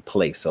he'll even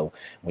play. So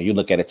when you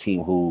look at a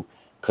team who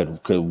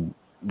could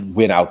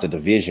win out the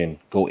division,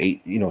 go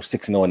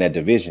 6-0 in that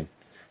division,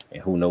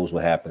 and who knows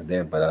what happens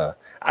then. But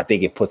I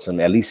think it puts them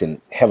at least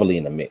heavily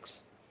in the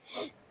mix.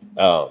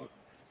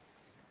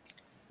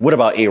 What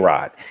about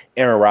ARod?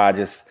 Aaron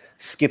Rodgers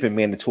skipping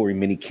mandatory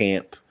mini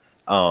camp.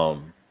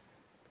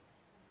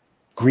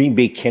 Green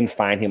Bay can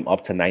fine him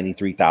up to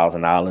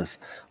 $93,000.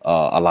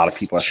 A lot of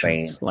people are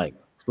saying it's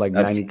like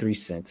 93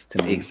 cents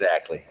to me.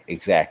 Exactly.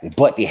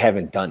 But they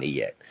haven't done it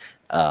yet,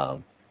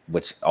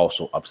 which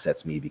also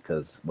upsets me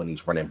because when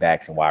these running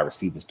backs and wide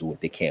receivers do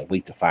it, they can't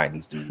wait to find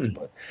these dudes.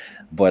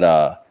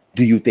 But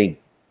do you think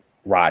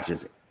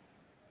Rodgers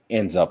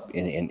ends up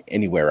in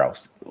anywhere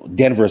else?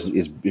 Denver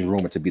is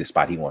rumored to be the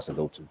spot he wants to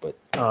go to, but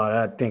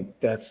I think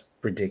that's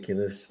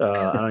ridiculous.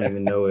 I don't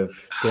even know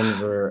if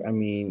Denver. I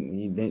don't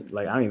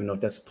even know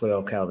if that's a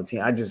playoff caliber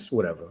team.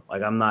 Whatever.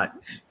 Like, I'm not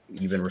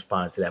even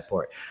responding to that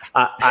part.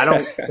 I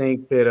don't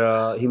think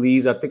that he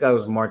leaves. I think I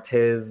was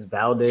Martez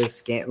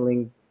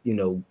Valdez-Scantling.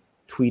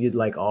 Tweeted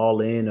like all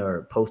in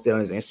or posted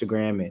on his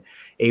Instagram, and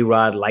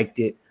ARod liked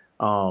it.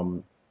 I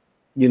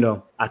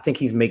think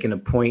he's making a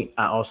point.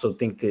 I also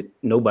think that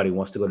nobody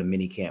wants to go to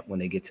mini camp when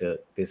they get to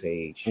this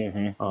age.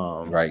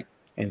 Right.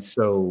 And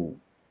so,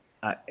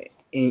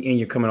 and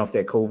you're coming off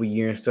that COVID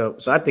year and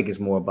stuff. So I think it's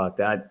more about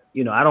that.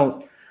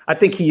 I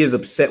think he is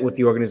upset with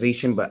the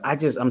organization, but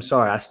I'm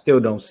sorry. I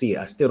still don't see it.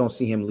 I still don't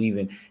see him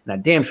leaving. And I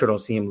damn sure don't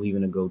see him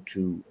leaving to go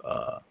to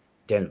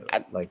Denver.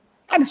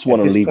 I just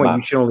want to leave. At this point,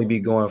 you should only be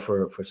going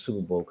for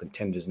Super Bowl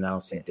contenders, and I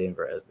don't see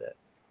Denver as that.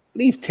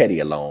 Leave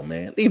Teddy alone,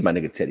 man. Leave my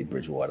nigga Teddy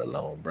Bridgewater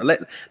alone, bro.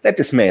 Let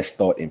this man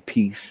start in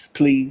peace,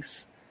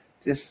 please.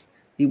 Just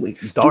he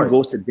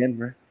goes to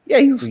Denver. Yeah,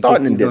 he's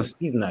starting in Denver.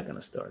 He's not going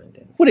to start in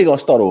Denver. Who they going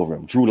to start over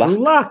him? Drew Lock?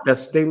 Drew Lock.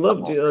 They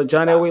love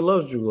John Elway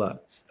loves Drew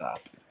Lock.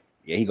 Stop it.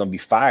 Yeah, he's going to be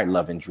fired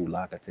loving Drew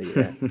Lock, I tell you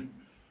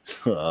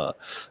that.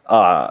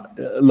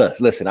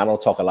 Listen, I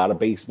don't talk a lot of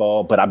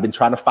baseball, but I've been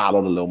trying to follow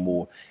it a little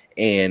more.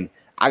 And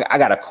I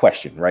got a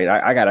question, right?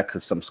 I got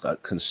some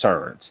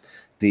concerns.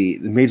 The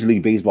Major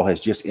League Baseball has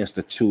just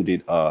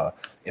instituted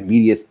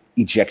immediate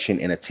ejection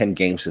and a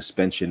 10-game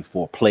suspension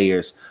for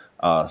players,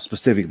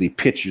 specifically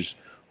pitchers,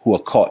 who are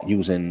caught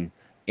using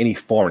any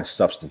foreign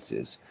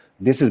substances.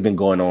 This has been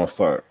going on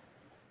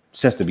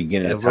since the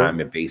beginning of time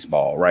in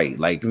baseball, right?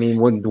 Like, I mean,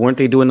 weren't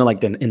they doing it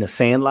like in the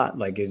Sandlot?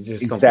 Like, it's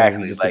just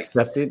something we just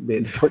accepted.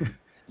 That put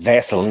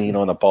Vaseline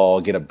on the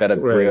ball, get a better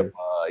grip.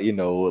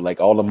 Like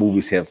all the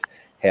movies have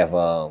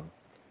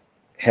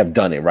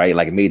done it, right?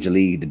 Like Major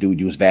League, the dude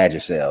used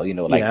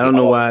Vagisil, like I don't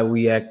know why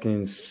we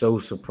acting so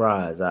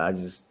surprised. I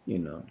just,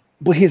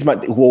 But here's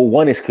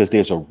one is because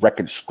there's a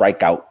record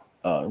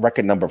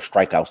number of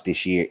strikeouts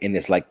this year, and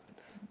it's like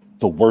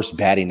the worst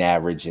batting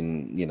average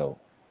in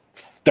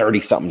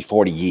 30 something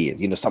 40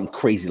 years, something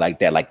crazy like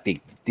that. Like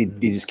they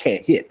just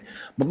can't hit.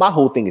 But my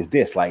whole thing is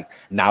this: like,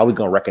 now we're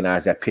gonna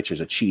recognize that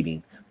pitchers are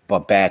cheating,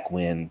 but back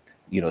when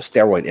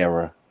steroid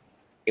era,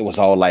 it was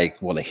all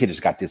like, well, the hitters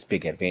got this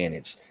big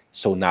advantage.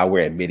 So now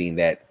we're admitting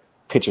that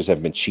pitchers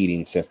have been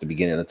cheating since the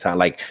beginning of the time.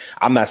 Like,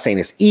 I'm not saying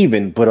it's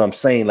even, but I'm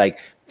saying like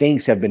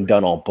things have been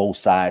done on both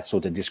sides. So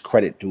to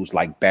discredit dudes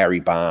like Barry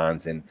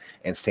Bonds and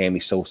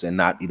Sammy Sosa and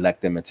not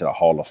elect them into the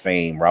Hall of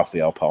Fame,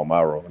 Rafael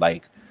Palmeiro,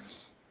 like,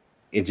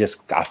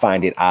 I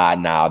find it odd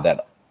now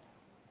that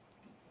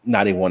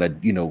now they want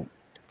to,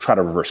 try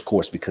to reverse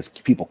course because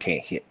people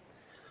can't hit.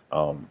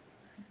 So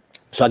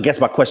I guess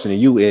my question to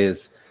you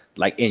is,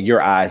 like, in your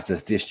eyes,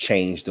 does this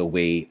change the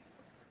way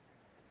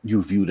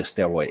you view the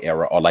steroid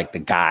era, or like the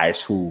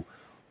guys who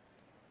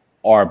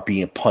are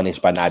being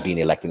punished by not being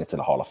elected into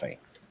the Hall of Fame?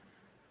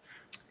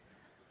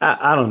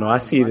 I don't know. I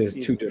see it as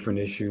two different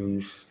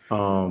issues.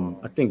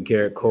 I think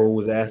Garrett Cole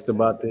was asked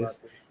about this,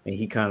 and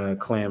he kind of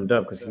clammed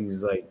up because he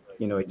was like,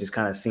 it just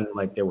kind of seemed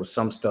like there was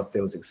some stuff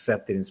that was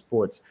accepted in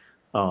sports.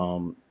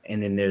 And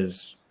then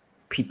there's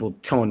people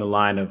towing the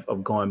line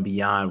of going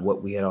beyond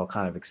what we had all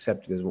kind of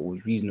accepted as what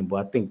was reasonable.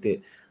 I think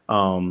that,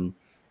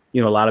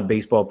 a lot of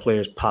baseball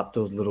players pop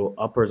those little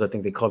uppers. I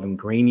think they call them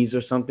greenies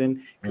or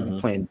something because they're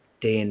playing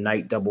day and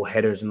night double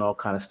headers and all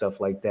kind of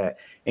stuff like that.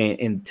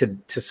 And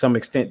to some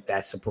extent,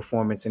 that's a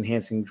performance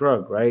enhancing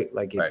drug, right?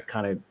 Like it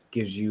kind of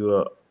gives you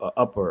a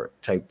upper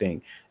type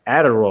thing.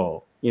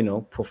 Adderall,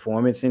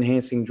 performance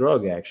enhancing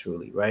drug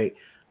actually, right?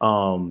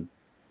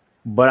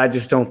 But I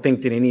just don't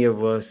think that any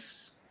of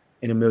us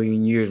in a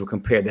million years will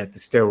compare that to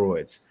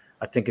steroids.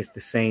 I think it's the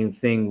same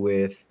thing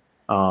with,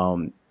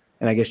 and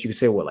I guess you could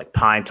say like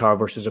pine tar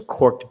versus a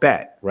corked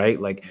bat, right?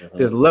 Like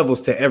there's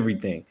levels to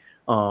everything.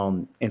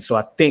 And so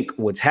I think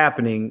what's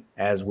happening,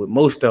 as with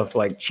most stuff,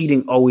 like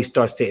cheating always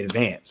starts to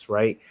advance,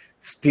 right?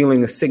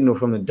 Stealing a signal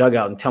from the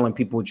dugout and telling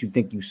people what you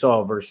think you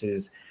saw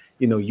versus,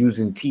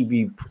 using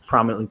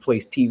prominently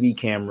placed TV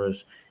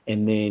cameras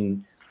and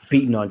then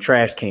beating on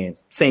trash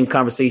cans. Same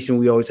conversation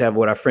we always have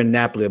with our friend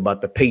Napoli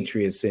about the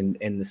Patriots and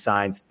the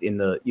signs in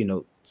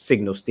the,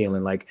 signal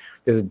stealing. Like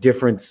there's a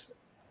difference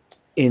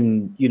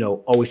in,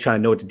 always trying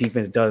to know what the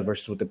defense does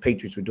versus what the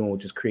Patriots were doing,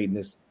 which is creating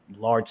this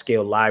large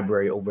scale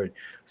library over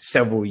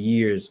several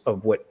years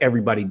of what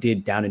everybody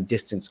did down in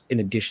distance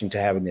in addition to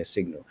having their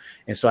signal.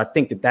 And so I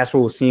think that that's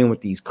what we're seeing with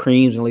these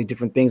creams and all these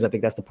different things. I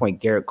think that's the point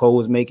Garrett Cole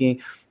was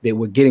making, that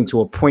we're getting to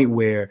a point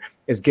where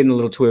it's getting a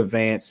little too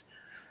advanced.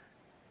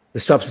 The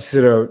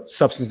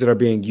substances that are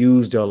being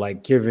used are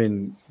like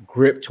giving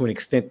grip to an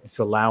extent that's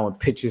allowing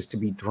pitches to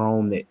be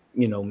thrown that,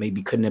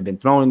 maybe couldn't have been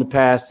thrown in the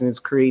past. And it's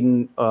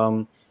creating,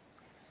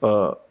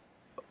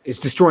 it's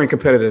destroying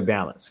competitive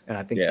balance. And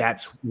I think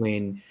that's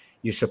when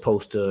you're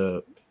supposed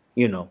to,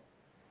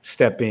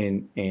 step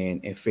in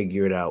and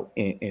figure it out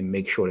and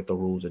make sure that the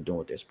rules are doing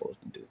what they're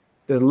supposed to do.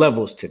 There's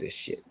levels to this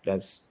shit.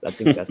 I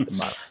think that's the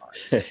bottom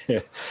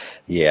line.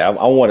 Yeah,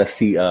 I want to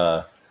see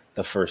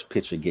the first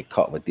pitcher get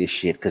caught with this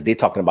shit because they're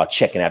talking about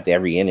checking after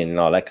every inning and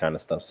all that kind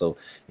of stuff. So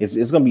it's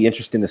going to be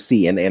interesting to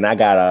see. And I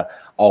got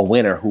a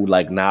winner who,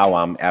 like, now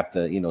I'm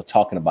after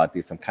talking about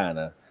this, I'm kind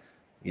of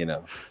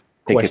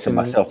thinking to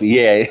myself,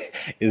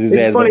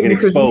 it's funny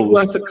because you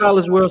watch the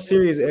College World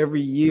Series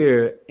every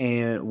year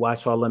and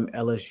watch all them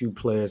LSU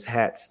players'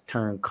 hats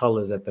turn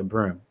colors at the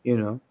brim.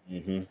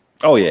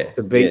 Oh yeah,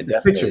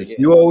 the pictures.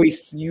 You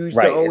used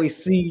to always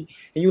see,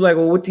 and you're like,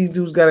 well, what these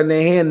dudes got in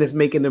their hand that's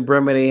making the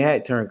brim of their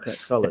hat turn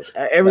colors?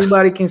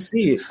 Everybody can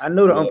see it. I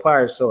know the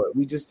umpires saw it.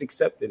 We just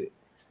accepted it.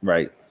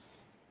 Right.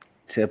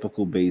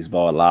 Typical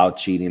baseball, allowed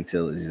cheating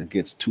until it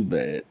gets too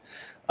bad.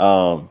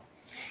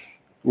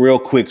 Real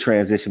quick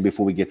transition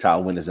before we get to our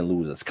winners and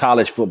losers.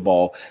 College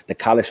football, the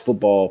College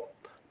Football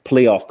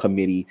Playoff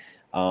Committee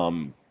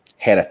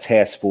had a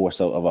task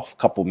force of a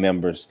couple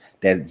members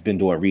that's been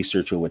doing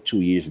research over 2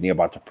 years, and they're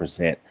about to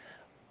present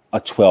a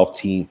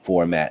 12-team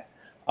format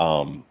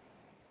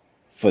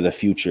for the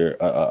future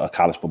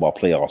college football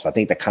playoffs. I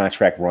think the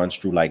contract runs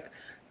through like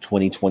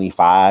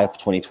 2025,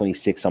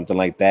 2026, something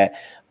like that.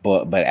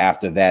 But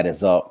after that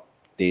is up,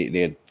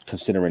 they're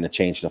considering to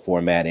change the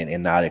format,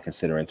 and now they're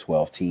considering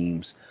 12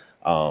 teams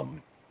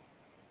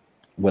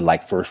with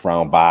like first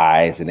round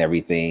buys and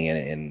everything,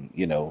 and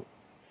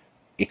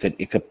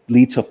it could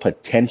lead to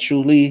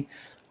potentially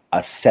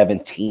a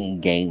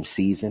 17 game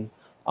season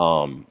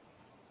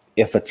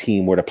if a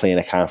team were to play in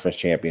a conference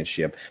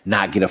championship,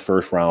 not get a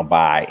first round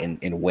bye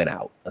and win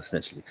out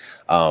essentially.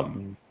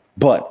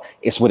 But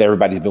it's what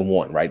everybody's been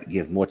wanting, right?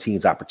 Give more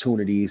teams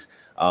opportunities.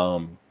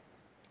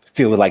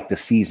 Feel like the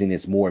season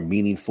is more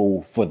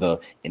meaningful for the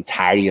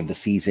entirety of the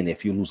season.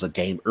 If you lose a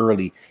game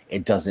early,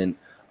 it doesn't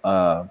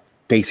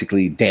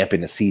basically dampen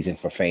the season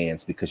for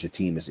fans because your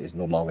team is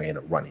no longer in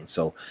a running.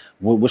 So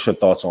what's your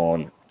thoughts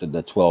on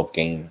the 12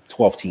 team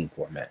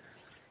format?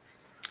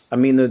 I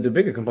mean, the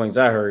bigger complaints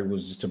I heard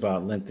was just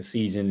about length of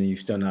season and you're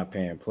still not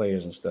paying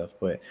players and stuff.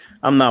 But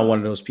I'm not one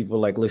of those people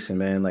like, listen,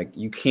 man, like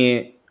you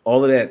can't,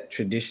 all of that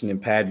tradition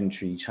and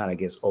pageantry kind of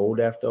gets old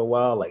after a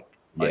while. Like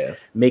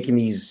making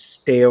these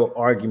stale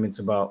arguments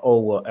about, oh,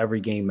 well,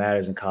 every game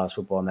matters in college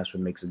football and that's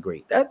what makes it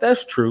great.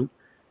 That's true.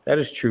 That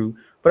is true.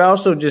 But I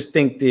also just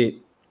think that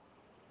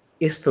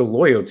it's the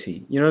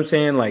loyalty. You know what I'm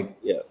saying? Like,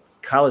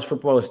 college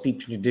football is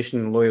steeped in tradition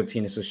and loyalty,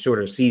 and it's a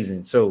shorter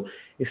season. So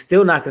it's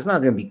not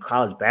going to be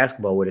college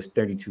basketball where there's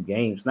 32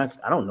 games.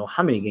 I don't know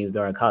how many games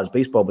there are in college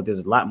baseball, but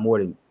there's a lot more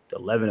than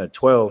 11 or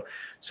 12.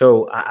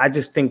 So I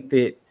just think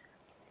that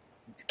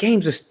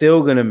games are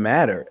still going to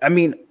matter. I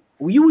mean,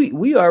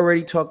 we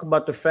already talk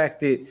about the fact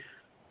that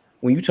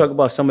when you talk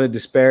about some of the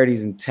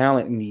disparities in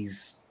talent in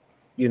these,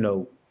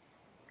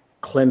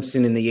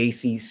 Clemson in the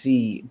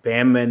ACC,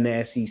 Bama in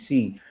the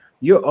SEC,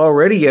 you're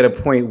already at a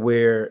point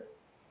where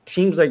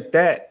teams like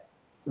that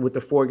with the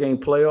 4-game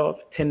playoff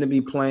tend to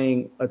be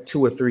playing a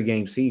 2 or 3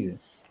 game season.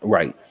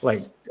 Right.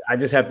 Like I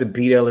just have to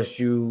beat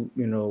LSU,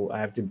 I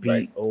have to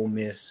beat Ole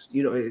Miss,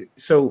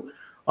 so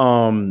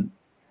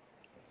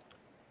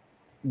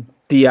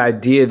the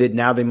idea that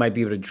now they might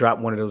be able to drop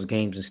one of those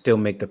games and still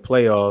make the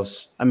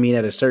playoffs. I mean,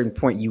 at a certain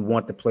point, you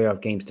want the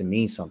playoff games to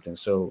mean something.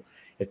 So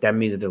if that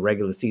means that the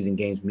regular season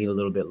games mean a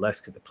little bit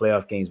less because the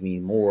playoff games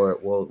mean more,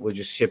 well, we're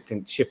just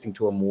shifting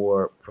to a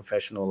more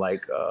professional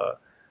like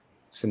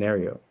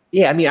scenario.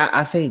 Yeah, I mean,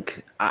 I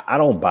think I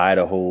don't buy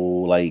the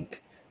whole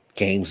like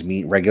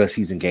regular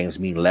season games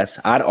mean less.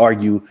 I'd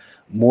argue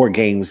more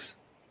games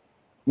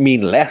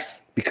mean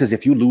less because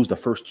if you lose the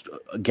first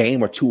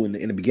game or two in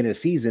the beginning of the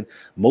season,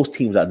 most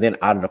teams are then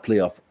out of the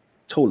playoff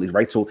totally,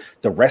 right? So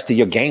the rest of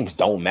your games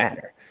don't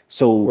matter.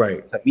 So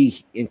to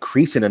me,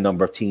 increasing the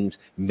number of teams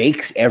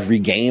makes every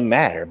game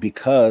matter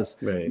because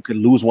you could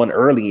lose one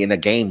early and a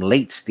game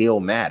late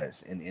still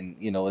matters. And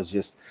it's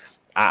just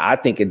I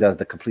think it does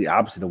the complete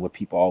opposite of what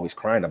people are always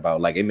crying about.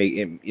 Like it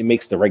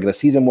makes the regular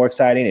season more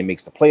exciting, it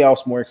makes the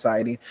playoffs more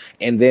exciting,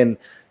 and then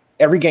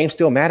every game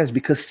still matters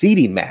because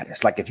seeding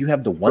matters. Like if you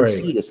have the 1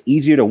 seed, it's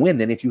easier to win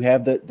than if you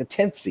have the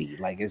 10th seed.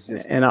 Like it's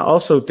just. And I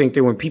also think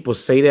that when people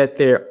say that,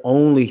 they're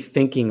only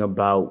thinking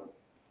about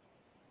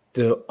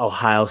the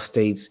Ohio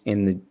States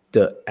and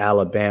the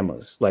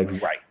Alabamas,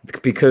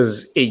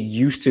 because it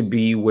used to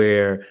be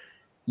where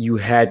you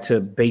had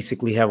to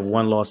basically have a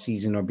 1-loss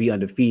season or be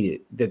undefeated.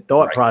 The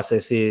thought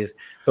process is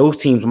those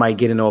teams might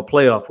get into a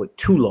playoff with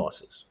 2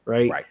 losses,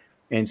 right?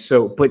 And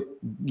so, but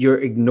you're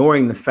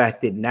ignoring the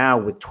fact that now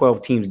with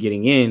 12 teams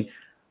getting in,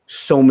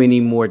 so many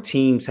more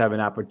teams have an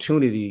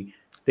opportunity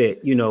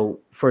that,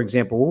 for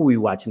example, who were we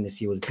watching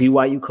this year? Was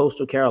BYU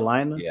Coastal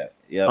Carolina?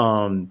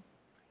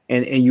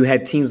 And you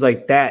had teams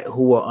like that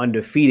who were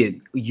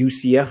undefeated,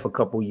 UCF a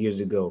couple years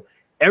ago.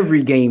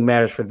 Every game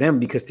matters for them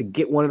because to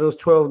get one of those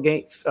 12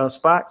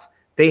 spots,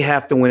 they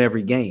have to win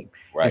every game.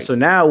 And so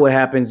now what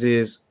happens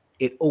is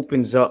it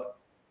opens up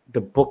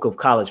the book of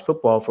college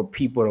football for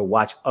people to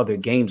watch other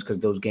games because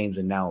those games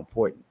are now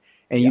important.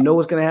 And you know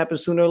what's going to happen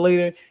sooner or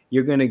later?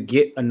 You're going to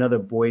get another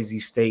Boise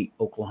State,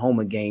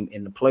 Oklahoma game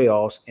in the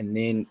playoffs, and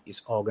then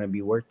it's all going to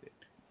be worth it.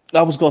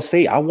 I was going to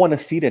say, I want to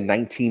see the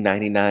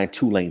 1999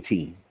 Tulane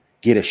team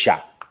get a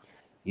shot,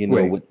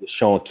 with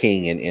Sean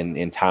King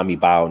and Tommy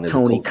Bowden.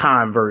 Tony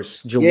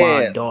Converse,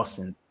 Jawan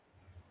Dawson.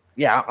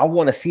 Yeah, I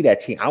want to see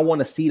that team. I want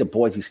to see the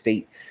Boise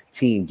State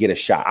team get a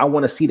shot. I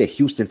want to see the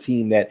Houston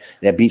team that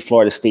beat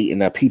Florida State in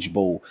the Peach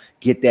Bowl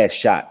get that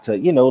shot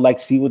to,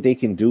 see what they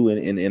can do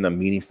in a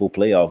meaningful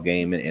playoff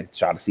game and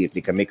try to see if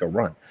they can make a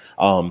run.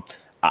 A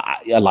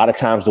lot of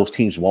times those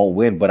teams won't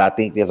win, but I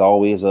think there's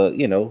always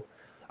an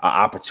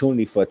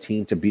opportunity for a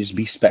team to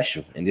be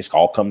special and just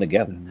all come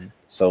together. Mm-hmm.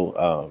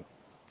 So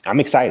I'm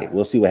excited.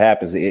 We'll see what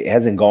happens. It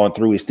hasn't gone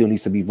through. It still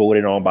needs to be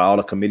voted on by all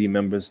the committee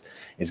members.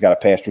 It's got to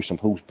pass through some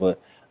hoops, but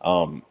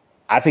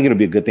I think it'll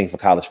be a good thing for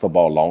college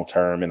football long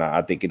term, and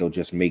I think it'll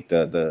just make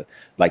the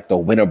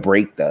winter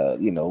break,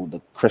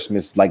 the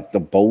Christmas, like the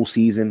bowl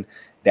season,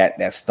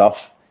 that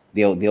stuff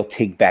they'll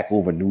take back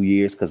over New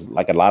Year's because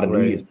like a lot of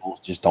New Year's bowls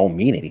just don't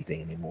mean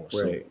anything anymore.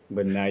 So.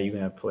 But now you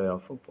can have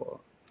playoff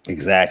football.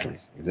 Exactly.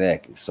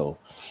 So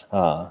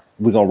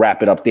we're gonna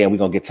wrap it up there. We're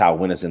gonna get to our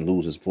winners and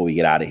losers before we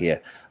get out of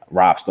here.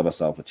 Rob, start us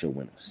off with your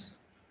winners.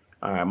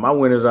 All right, my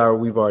winners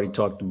we've already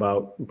talked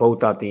about,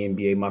 both out the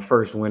NBA. My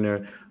first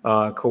winner,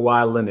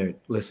 Kawhi Leonard.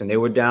 Listen, they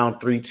were down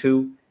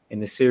 3-2 in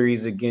the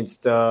series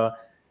against the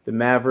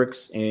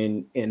Mavericks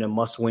in a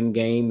must-win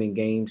game in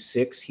Game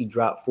 6. He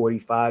dropped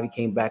 45. He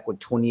came back with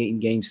 28 in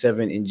Game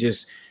 7 and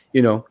just,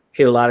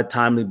 hit a lot of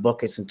timely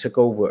buckets and took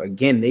over.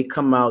 Again, they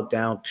come out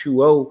down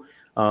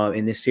 2-0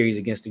 in this series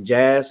against the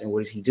Jazz. And what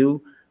does he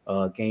do?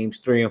 Games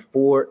 3 and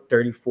 4,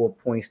 34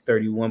 points,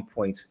 31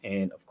 points.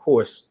 And of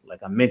course,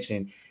 like I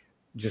mentioned,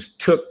 just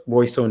took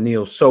Royce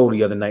O'Neal's soul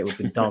the other night with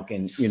the dunk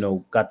and,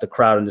 got the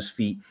crowd on his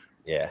feet.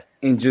 Yeah.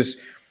 And just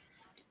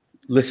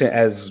listen,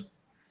 as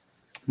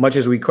much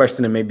as we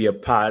questioned him maybe a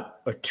pot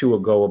or two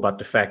ago about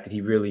the fact that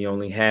he really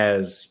only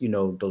has,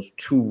 those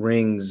 2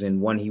 rings,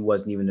 and one, he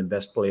wasn't even the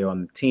best player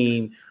on the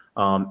team.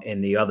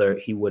 And the other,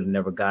 he would have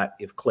never got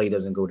if Clay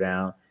doesn't go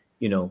down.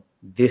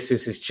 This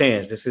is his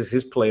chance. This is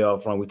his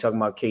playoff run. We're talking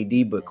about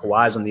KD, but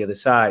Kawhi's on the other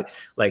side.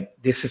 Like,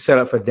 this is set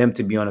up for them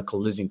to be on a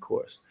collision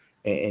course.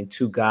 And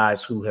 2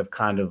 guys who have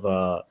kind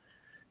of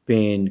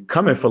been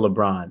coming for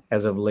LeBron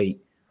as of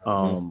late,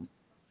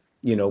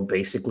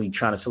 basically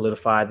trying to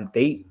solidify that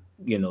they,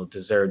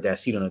 deserve that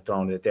seat on the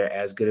throne, that they're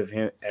as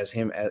good as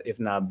him, if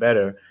not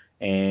better.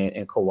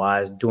 And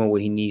Kawhi is doing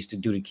what he needs to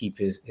do to keep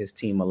his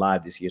team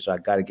alive this year. So I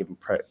got to give him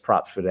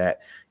props for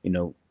that.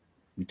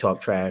 We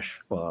talk trash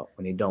when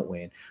they don't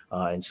win.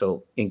 And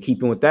so in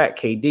keeping with that,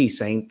 KD,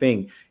 same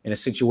thing. In a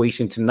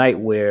situation tonight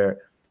where,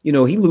 he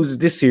loses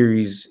this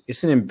series,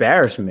 it's an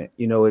embarrassment.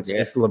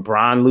 It's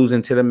LeBron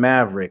losing to the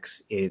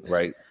Mavericks. It's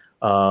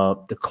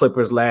the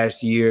Clippers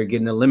last year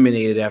getting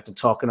eliminated after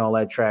talking all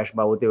that trash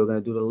about what they were going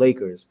to do to the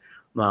Lakers.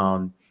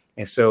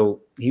 And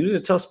so he was in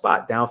a tough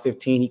spot, down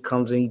 15. He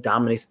comes in, he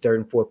dominates the third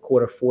and fourth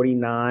quarter,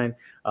 49.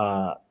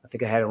 I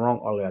think I had it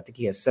wrong earlier. I think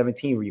he has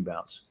 17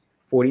 rebounds,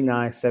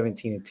 49,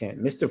 17, and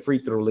 10. Missed a free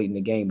throw late in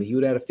the game, but he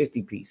would have had a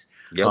 50 piece.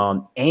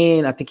 Yep.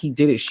 And I think he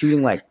did it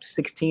shooting like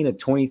 16 or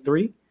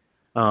 23.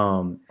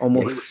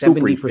 Almost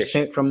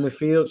 70% from the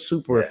field,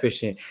 super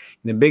efficient.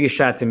 And the biggest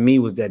shot to me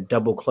was that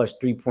double clutch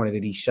 3-pointer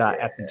that he shot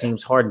after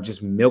James Harden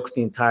just milks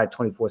the entire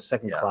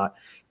 24-second clock,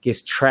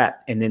 gets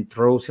trapped, and then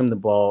throws him the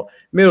ball.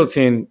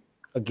 Middleton,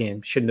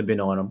 again, shouldn't have been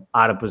on him,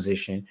 out of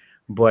position,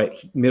 but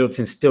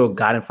Middleton still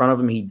got in front of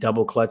him. He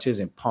double clutches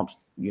and pumps,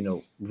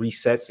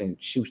 resets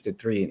and shoots the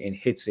 3 and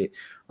hits it.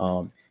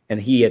 And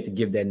he had to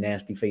give that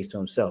nasty face to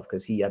himself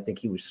because I think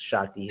he was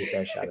shocked he hit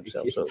that shot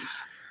himself. So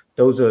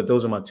those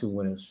are my 2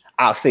 winners.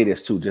 I'll say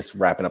this too, just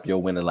wrapping up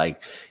your winner.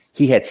 Like,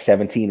 he had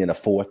 17 in the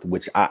fourth,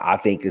 which I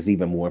think is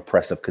even more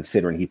impressive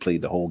considering he played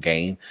the whole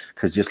game.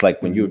 Because just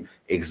like when you're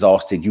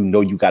exhausted,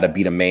 you got to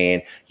beat a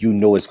man.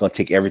 It's going to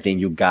take everything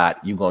you got.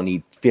 You're going to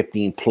need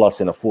 15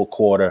 plus in a full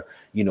quarter,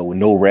 with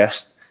no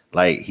rest.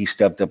 Like, he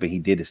stepped up and he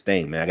did his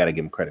thing, man. I got to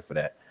give him credit for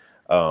that.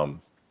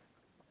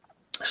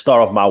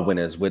 Start off my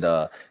winners with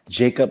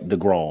Jacob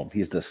deGrom.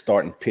 He's the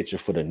starting pitcher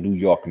for the New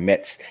York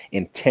Mets.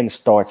 In 10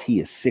 starts,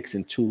 he is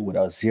 6-2 with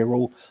a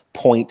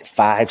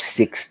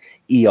 0.56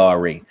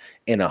 ERA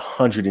and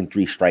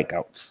 103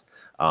 strikeouts,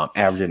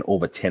 averaging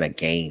over 10 a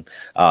game.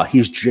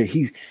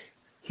 He's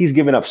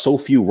given up so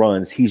few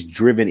runs. He's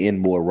driven in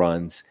more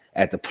runs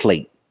at the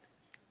plate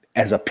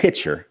as a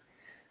pitcher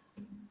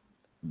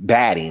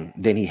batting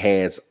than he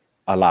has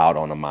allowed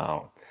on the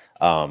mound.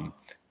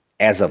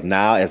 As of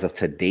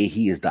today,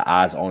 he is the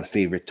odds-on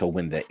favorite to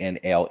win the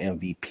NL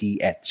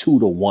MVP at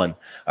 2-1,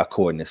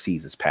 according to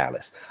Caesars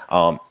Palace.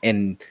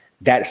 And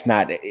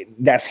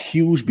that's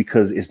huge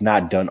because it's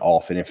not done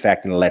often. In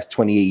fact, in the last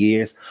 28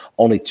 years,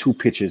 only 2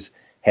 pitchers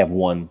have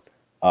won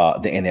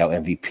the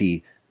NL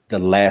MVP. The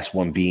last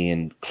one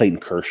being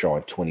Clayton Kershaw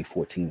in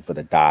 2014 for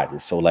the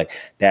Dodgers. So like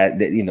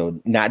that,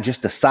 not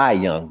just the Cy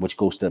Young, which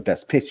goes to the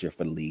best pitcher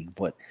for the league,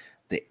 but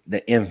the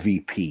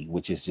MVP,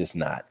 which is just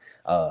not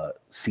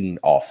seen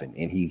often.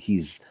 And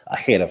he's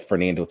ahead of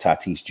Fernando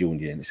Tatis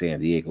Jr. in San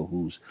Diego,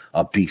 who's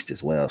a beast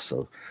as well.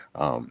 So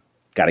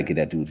got to get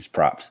that dude his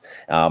props.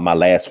 My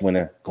last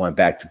winner, going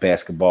back to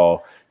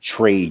basketball,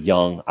 Trae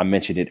Young. I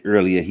mentioned it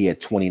earlier. He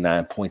had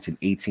 29 points and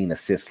 18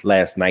 assists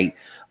last night.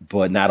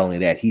 But not only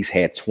that, he's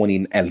had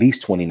at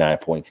least 29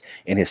 points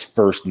in his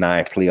first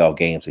 9 playoff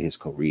games of his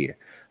career.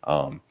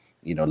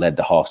 Led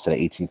the Hawks to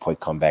the 18-point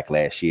comeback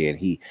last year, and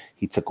he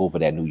took over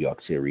that New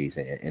York series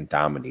and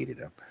dominated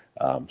them.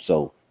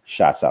 So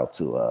shouts out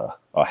to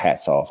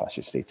hats off, I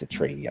should say, to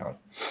Trae Young.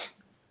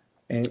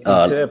 And to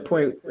that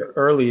point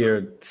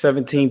earlier,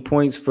 17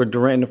 points for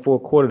Durant in the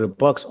fourth quarter. The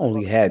Bucks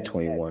only had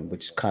 21,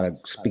 which kind of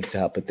speaks to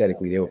how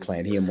pathetically they were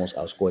playing. He almost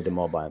outscored them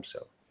all by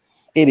himself.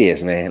 It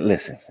is, man.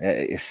 Listen,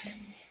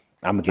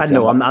 I'm just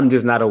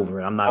not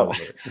over it. I'm not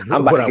over it.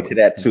 I'm about to get to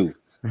that too.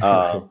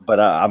 But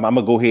I'm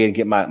gonna go ahead and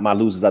get my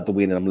losers out the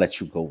way, and I'm gonna let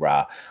you go,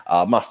 Rob.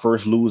 My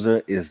first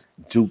loser is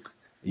Duke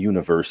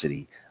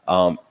University.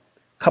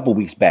 Couple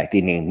weeks back,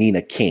 they named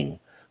Nina King,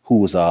 who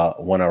was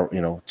one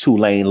of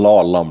Tulane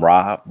Law alum,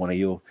 Rob, one of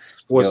your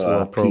sports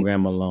law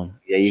program alum.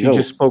 Yeah, she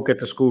just spoke at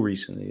the school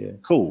recently. Yeah,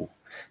 cool.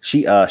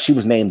 She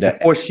was named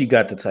before she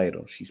got the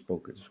title. She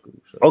spoke at the school.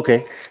 So.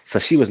 Okay, so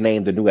she was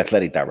named the new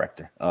athletic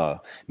director,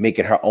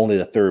 making her only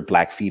the 3rd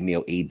Black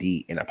female AD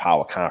in a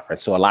power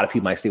conference. So a lot of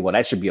people might say, "Well,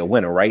 that should be a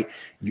winner, right?"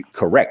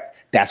 Correct.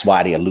 That's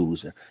why they're a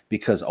loser,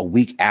 because a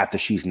week after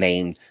she's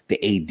named the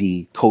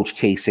AD, Coach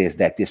K says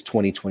that this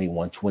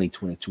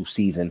 2021-2022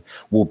 season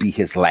will be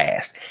his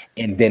last,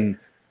 and then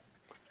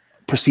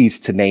proceeds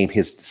to name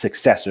his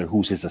successor,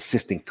 who's his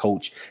assistant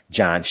coach,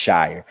 John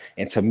Shire.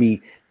 And to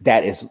me,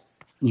 that is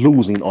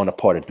losing on the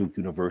part of Duke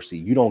University.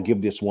 You don't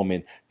give this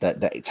woman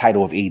the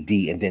title of AD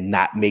and then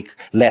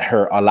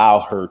allow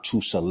her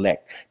to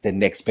select the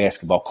next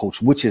basketball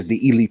coach, which is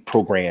the elite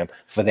program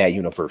for that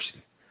university.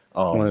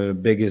 One of the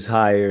biggest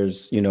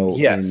hires,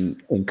 Yes.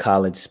 in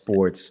college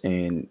sports.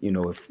 And,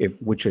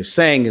 if what you're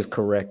saying is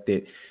correct,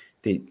 that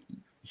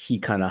he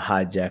kind of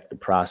hijacked the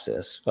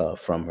process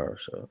from her.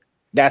 So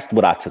that's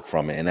what I took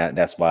from it. And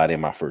that's why they're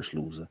my first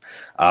loser.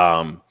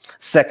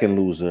 Second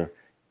loser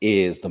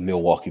is the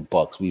Milwaukee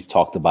Bucks. We've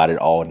talked about it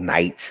all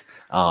night.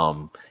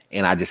 And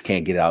I just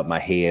can't get it out of my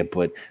head.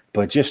 But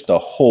just the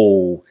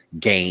whole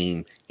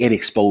game, it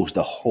exposed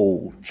the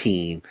whole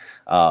team.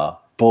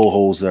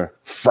 Bulldozer,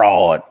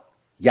 fraud.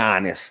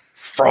 Giannis,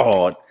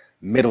 fraud.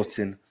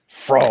 Middleton,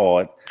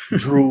 fraud.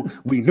 Drew,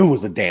 we knew it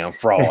was a damn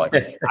fraud.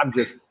 I'm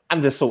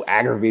just so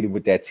aggravated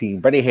with that team.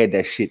 But they had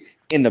that shit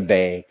in the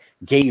bag,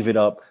 gave it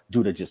up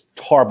due to just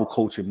horrible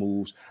coaching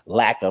moves,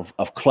 lack of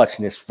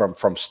clutchness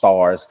from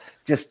stars,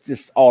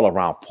 just all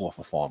around poor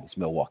performance.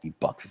 Milwaukee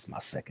Bucks is my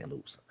second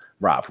loser.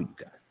 Rob, who you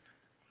got?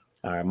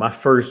 All right, my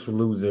first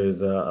loser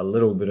is a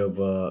little bit of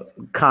a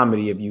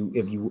comedy. If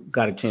you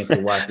got a chance to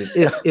watch this,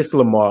 it's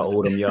Lamar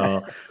Odom,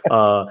 y'all.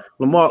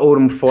 Lamar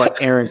Odom fought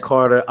Aaron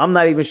Carter. I'm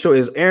not even sure,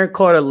 is Aaron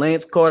Carter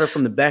Lance Carter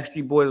from the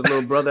Backstreet Boys'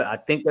 little brother? I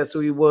think that's who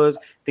he was.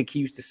 I think he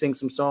used to sing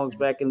some songs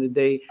back in the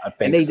day.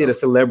 And they did a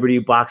celebrity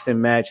boxing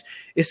match.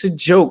 It's a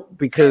joke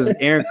because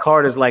Aaron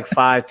Carter's like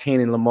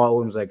 5'10" and Lamar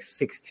Odom's like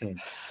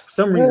 6'10". For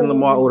some reason,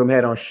 Lamar Odom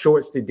had on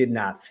shorts that did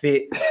not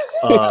fit.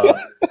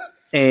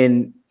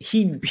 And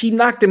he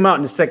knocked him out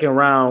in the second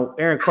round.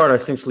 Aaron Carter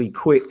essentially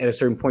quit at a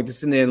certain point,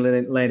 just in the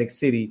Atlantic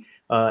City.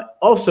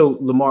 Also,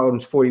 Lamar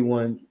Odom's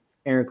 41,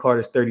 Aaron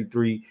Carter's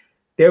 33.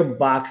 They're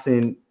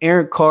boxing.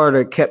 Aaron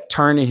Carter kept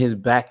turning his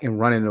back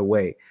and running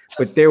away.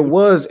 But there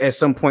was, at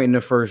some point in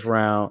the first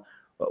round,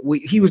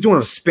 he was doing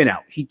a spin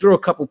out. He threw a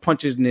couple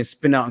punches and then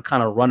spin out and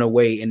kind of run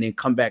away and then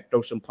come back,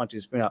 throw some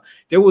punches, spin out.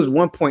 There was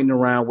one point in the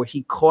round where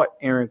he caught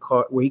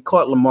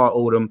Lamar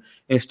Odom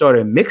and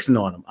started mixing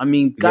on him. I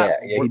mean,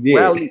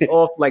 rallied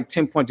off like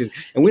 10 punches.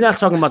 And we're not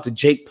talking about the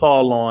Jake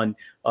Paul on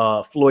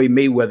Floyd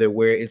Mayweather,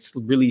 where it's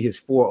really his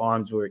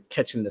forearms were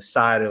catching the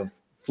side of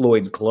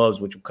Floyd's gloves,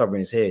 which were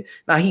covering his head.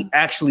 Now, he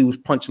actually was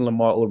punching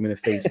Lamar Odom in the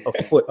face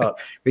a foot up,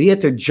 but he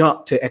had to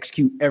jump to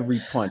execute every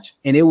punch.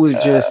 And it was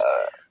just,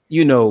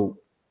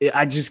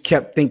 I just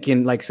kept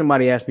thinking, like,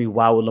 somebody asked me,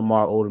 why would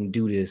Lamar Odom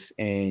do this?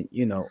 And,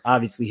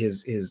 obviously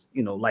his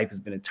life has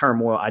been in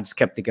turmoil. I just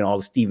kept thinking all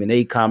the Stephen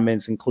A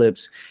comments and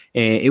clips,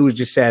 and it was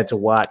just sad to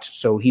watch.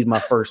 So he's my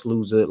first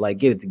loser. Like,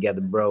 get it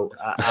together, bro.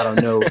 I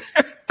don't know.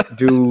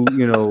 Do,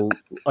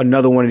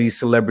 another one of these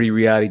celebrity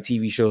reality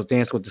TV shows,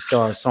 Dance with the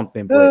Stars,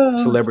 something, but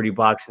celebrity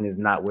boxing is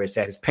not where it's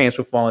at. His pants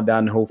were falling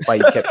down the whole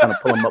fight. He kept trying to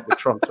pull him up with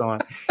trunks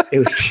on. It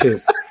was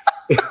just...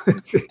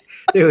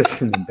 It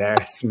was an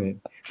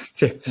embarrassment.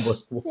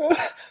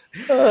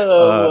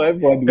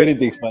 Everyone do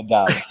anything for a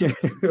dollar.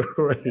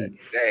 Right.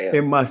 Damn.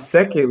 And my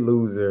second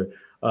loser,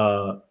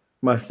 I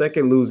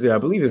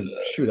believe is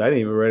I didn't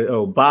even read it.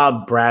 Oh,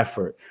 Bob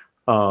Bradford.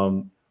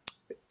 Bob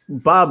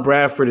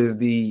Bradford is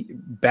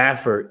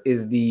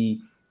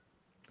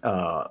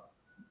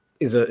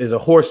a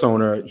horse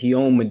owner. He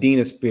owned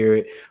Medina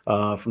Spirit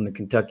from the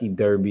Kentucky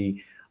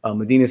Derby.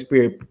 Medina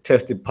Spirit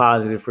tested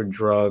positive for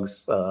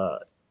drugs.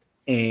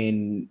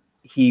 And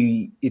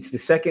it's the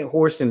second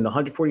horse in the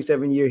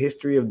 147-year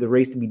history of the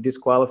race to be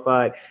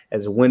disqualified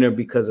as a winner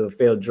because of a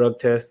failed drug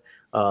test.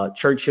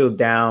 Churchill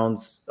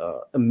Downs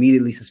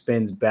immediately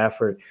suspends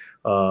Baffert,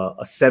 a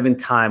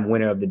 7-time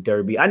winner of the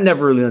Derby. I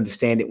never really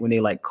understand it when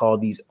they call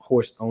these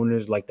horse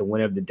owners like the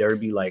winner of the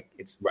Derby, like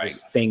it's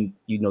this thing,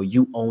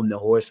 you own the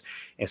horse.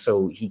 And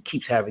so he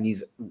keeps having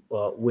these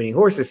winning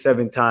horses,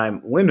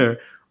 7-time winner.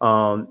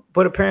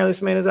 But apparently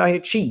this man is out here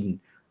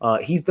cheating.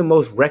 He's the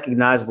most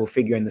recognizable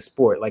figure in the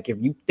sport. Like, if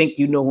you think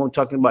you know who I'm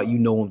talking about, you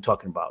know who I'm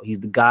talking about. He's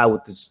the guy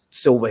with the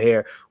silver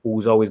hair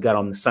who's always got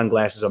on the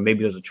sunglasses, or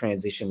maybe those are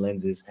transition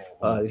lenses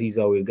that he's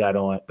always got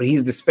on. But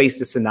he's the face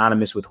that's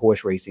synonymous with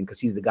horse racing because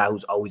he's the guy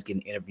who's always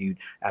getting interviewed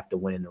after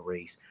winning the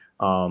race.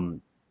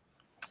 The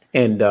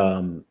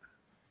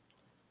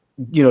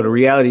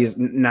reality is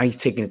now he's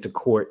taking it to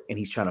court and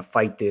he's trying to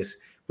fight this.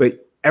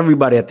 But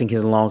everybody, I think,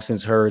 has long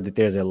since heard that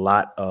there's a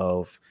lot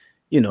of,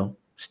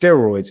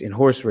 steroids in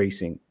horse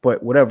racing,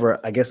 but whatever,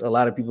 I guess a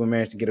lot of people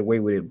managed to get away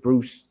with it.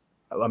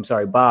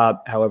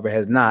 Bob, however,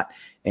 has not,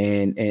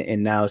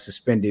 and now is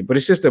suspended. But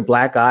it's just a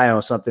black eye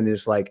on something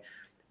that's like,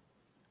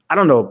 I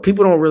don't know,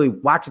 people don't really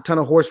watch a ton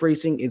of horse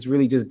racing. It's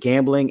really just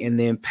gambling and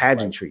then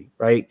pageantry,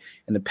 right?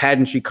 And the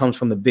pageantry comes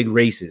from the big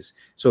races.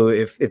 So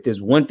if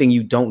there's one thing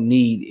you don't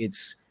need,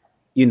 it's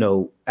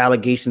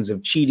allegations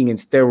of cheating and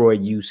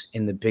steroid use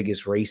in the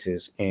biggest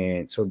races.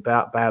 And so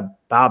Bob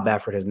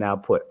Baffert has now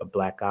put a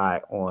black eye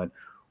on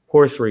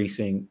horse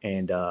racing,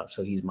 and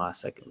so he's my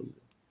second loser.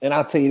 And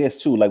I'll tell you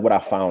this too, like what I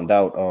found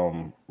out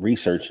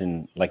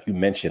researching, like you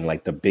mentioned,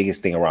 like the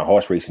biggest thing around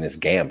horse racing is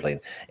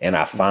gambling. And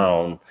I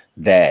found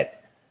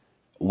that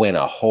when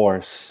a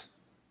horse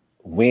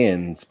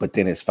wins, but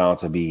then it's found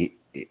to be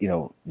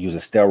using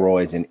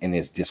steroids and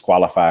is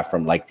disqualified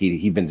from, like,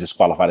 he's been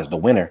disqualified as the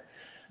winner,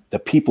 the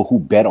people who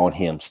bet on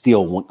him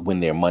still win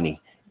their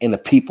money, and the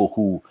people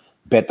who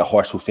bet the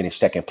horse who finished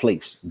second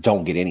place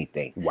don't get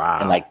anything. Wow.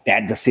 And like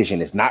that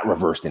decision is not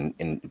reversed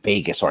in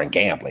Vegas or in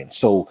gambling.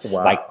 So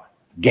like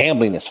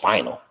gambling is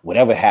final.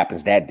 Whatever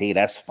happens that day,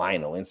 that's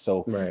final. And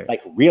so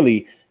like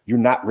really, you're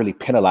not really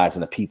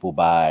penalizing the people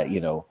by,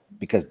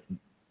 because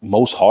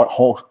most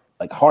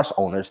horse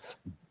owners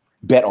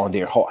bet on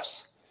their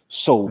horse.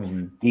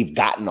 So they've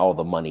gotten all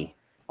the money.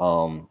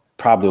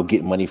 Probably will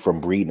get money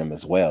from breeding them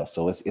as well.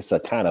 So it's a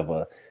kind of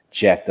a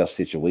jacked up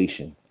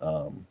situation.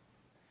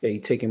 They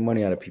taking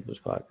money out of people's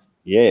pockets.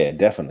 Yeah,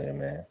 definitely,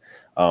 man.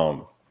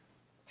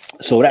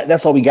 So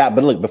that's all we got.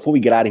 But look, before we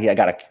get out of here, I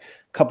got a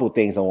couple of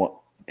things I want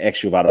to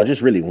ask you about, or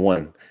just really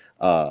one.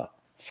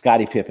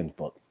 Scottie Pippen's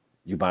book.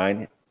 You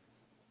buying it?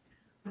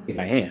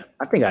 Yeah, I am.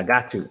 I think I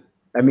got to.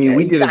 I mean,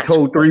 we did a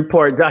whole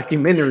 3-part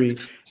documentary,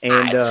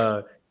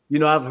 and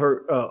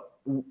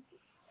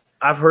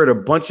I've heard a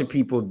bunch of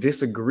people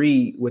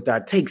disagree with our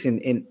takes,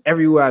 and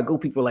everywhere I go,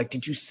 people are like,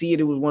 did you see it?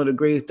 It was one of the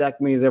greatest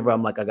documentaries ever.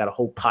 I'm like, I got a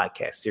whole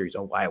podcast series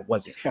on why it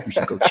wasn't. You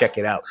should go check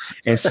it out.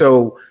 And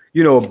so,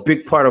 a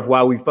big part of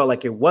why we felt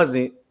like it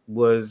wasn't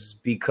was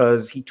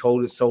because he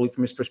told it solely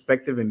from his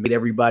perspective and made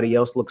everybody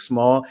else look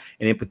small.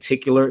 And in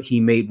particular, he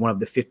made one of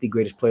the 50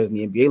 greatest players in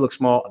the NBA look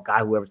small, a guy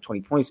who averaged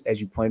 20 points,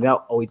 as you pointed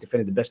out, always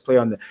defended the best player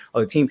on the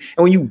other team.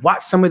 And when you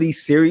watch some of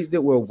these series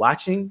that we're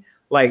watching,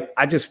 like,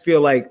 I just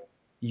feel like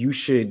you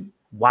should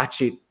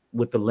watch it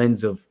with the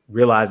lens of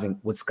realizing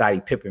what Scottie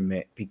Pippen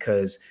meant,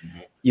 because,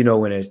 in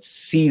a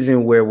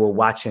season where we're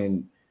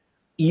watching,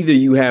 either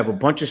you have a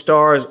bunch of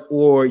stars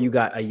or you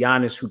got a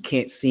Giannis who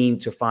can't seem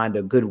to find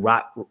a good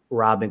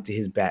Robin to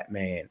his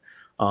Batman.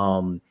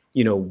 What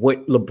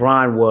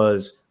LeBron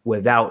was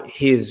without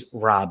his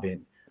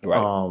Robin. Right.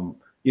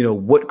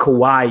 What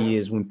Kawhi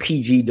is when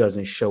PG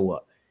doesn't show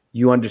up.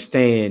 You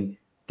understand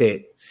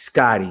that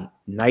Scottie,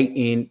 night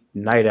in,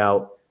 night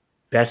out,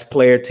 best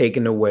player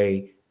taken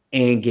away,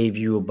 and gave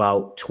you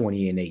about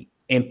 20 and 8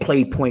 and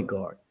played point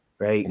guard.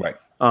 Right.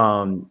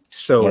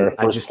 So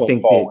I just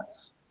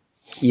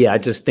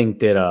think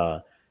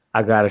that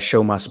I got to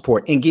show my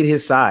support and get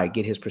his side,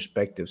 get his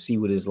perspective, see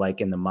what it's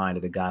like in the mind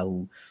of the guy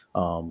who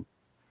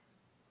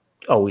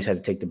always had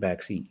to take the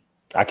back seat.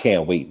 I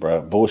can't wait,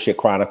 bro. Bullshit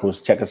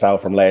Chronicles. Check us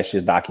out from last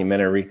year's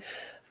documentary.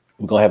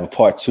 We're going to have a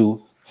part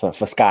 2 for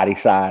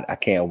Scottie's side. I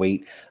can't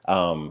wait.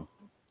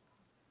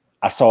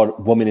 I saw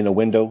Woman in the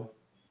Window,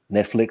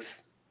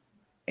 Netflix,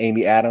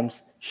 Amy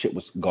Adams. Shit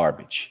was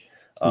garbage.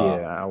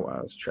 I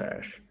was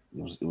trash.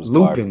 It was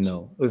Lupin, garbage.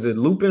 though. Was it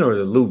Lupin or is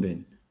it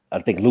Lubin?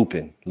 I think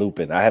Lupin.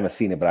 I haven't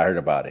seen it, but I heard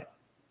about it.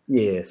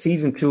 Yeah,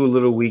 season 2 a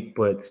little weak,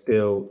 but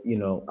still,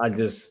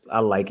 I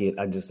like it.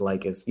 I just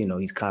like it.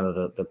 He's kind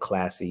of the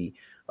classy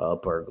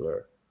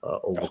burglar,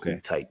 old school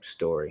type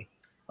story,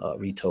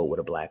 retold with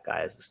a black guy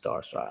as the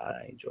star. So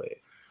I enjoy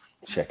it.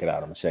 Check it out.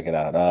 I'm gonna check it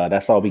out.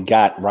 That's all we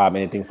got. Rob,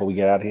 anything before we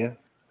get out of here?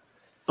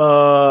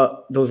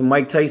 There was a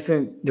Mike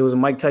Tyson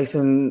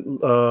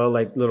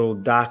like little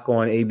doc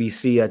on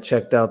ABC. I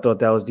checked out, thought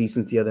that was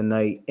decent the other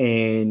night.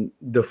 And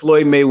the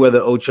Floyd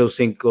Mayweather Ocho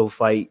Cinco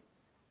fight,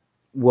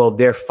 well,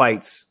 their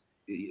fights,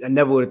 I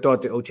never would have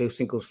thought that Ocho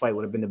Cinco's fight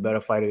would have been the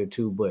better fight of the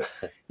two, but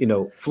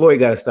Floyd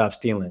got to stop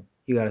stealing.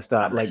 He got to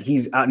stop. Like,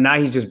 he's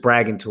just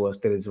bragging to us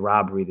that it's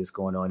robbery that's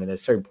going on, and at a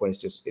certain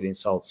point it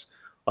insults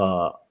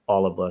all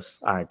of us,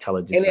 our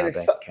intelligence, and our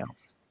bank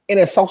accounts. And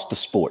it insults the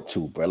sport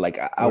too, bro. Like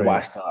I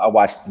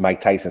watched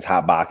Mike Tyson's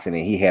Hot Boxing,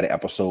 and he had an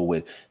episode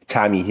with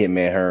Tommy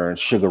Hitman Hearn,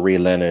 Sugar Ray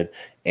Leonard,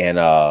 and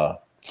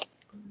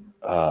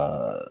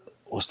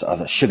what's the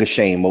other? Sugar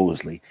Shane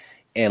Mosley.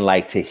 And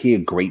like, to hear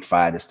great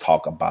fighters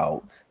talk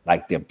about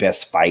like their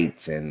best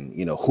fights and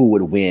who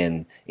would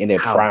win in their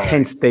how prime.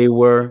 Tense they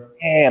were.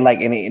 Yeah,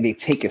 like and they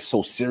take it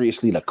so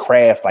seriously, the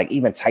craft. Like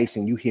even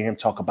Tyson, you hear him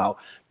talk about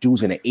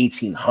dudes in the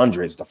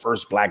 1800s, the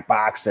first black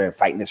boxer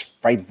fighting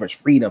for his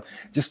freedom,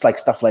 just like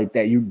stuff like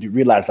that. You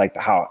realize like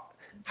how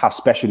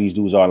special these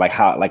dudes are, like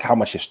how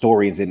much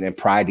historians and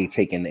pride they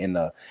take in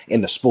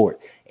the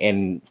sport.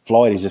 And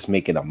Floyd is just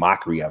making a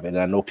mockery of it. And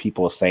I know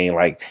people are saying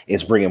like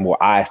it's bringing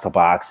more eyes to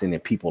boxing,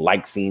 and people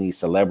like seeing these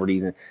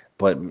celebrities,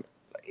 but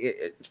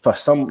for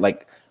some,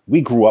 like, we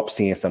grew up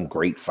seeing some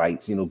great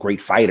fights, great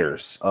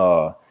fighters.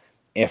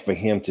 And for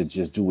him to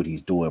just do what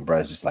he's doing, bro,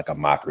 it's just like a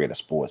mockery of the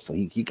sport. So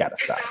he got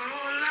to stop.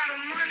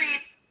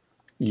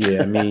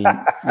 Yeah, I mean,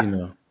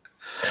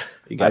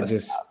 you got to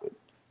stop it.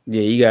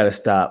 Yeah, you got to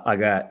stop. I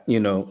got,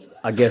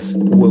 I guess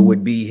what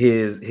would be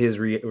his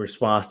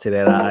response to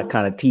that. I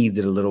kind of teased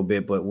it a little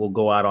bit, but we'll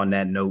go out on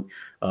that note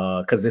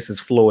because this is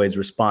Floyd's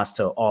response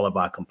to all of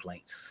our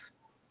complaints.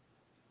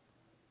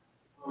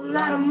 A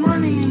lot of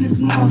money in this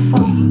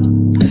motherfucker.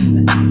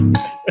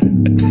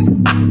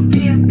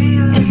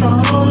 It's a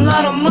whole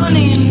lot of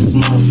money in this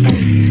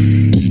motherfucker.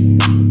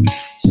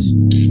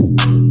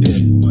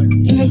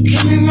 Ain't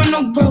gonna me run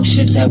no broke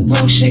shit, that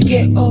broke shit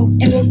get old.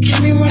 Ain't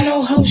gonna me run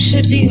no hoe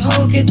shit, these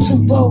hoes get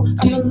too bold.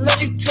 I'm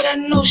allergic to that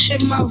no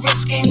shit, my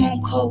wrist game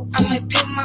on cold. I might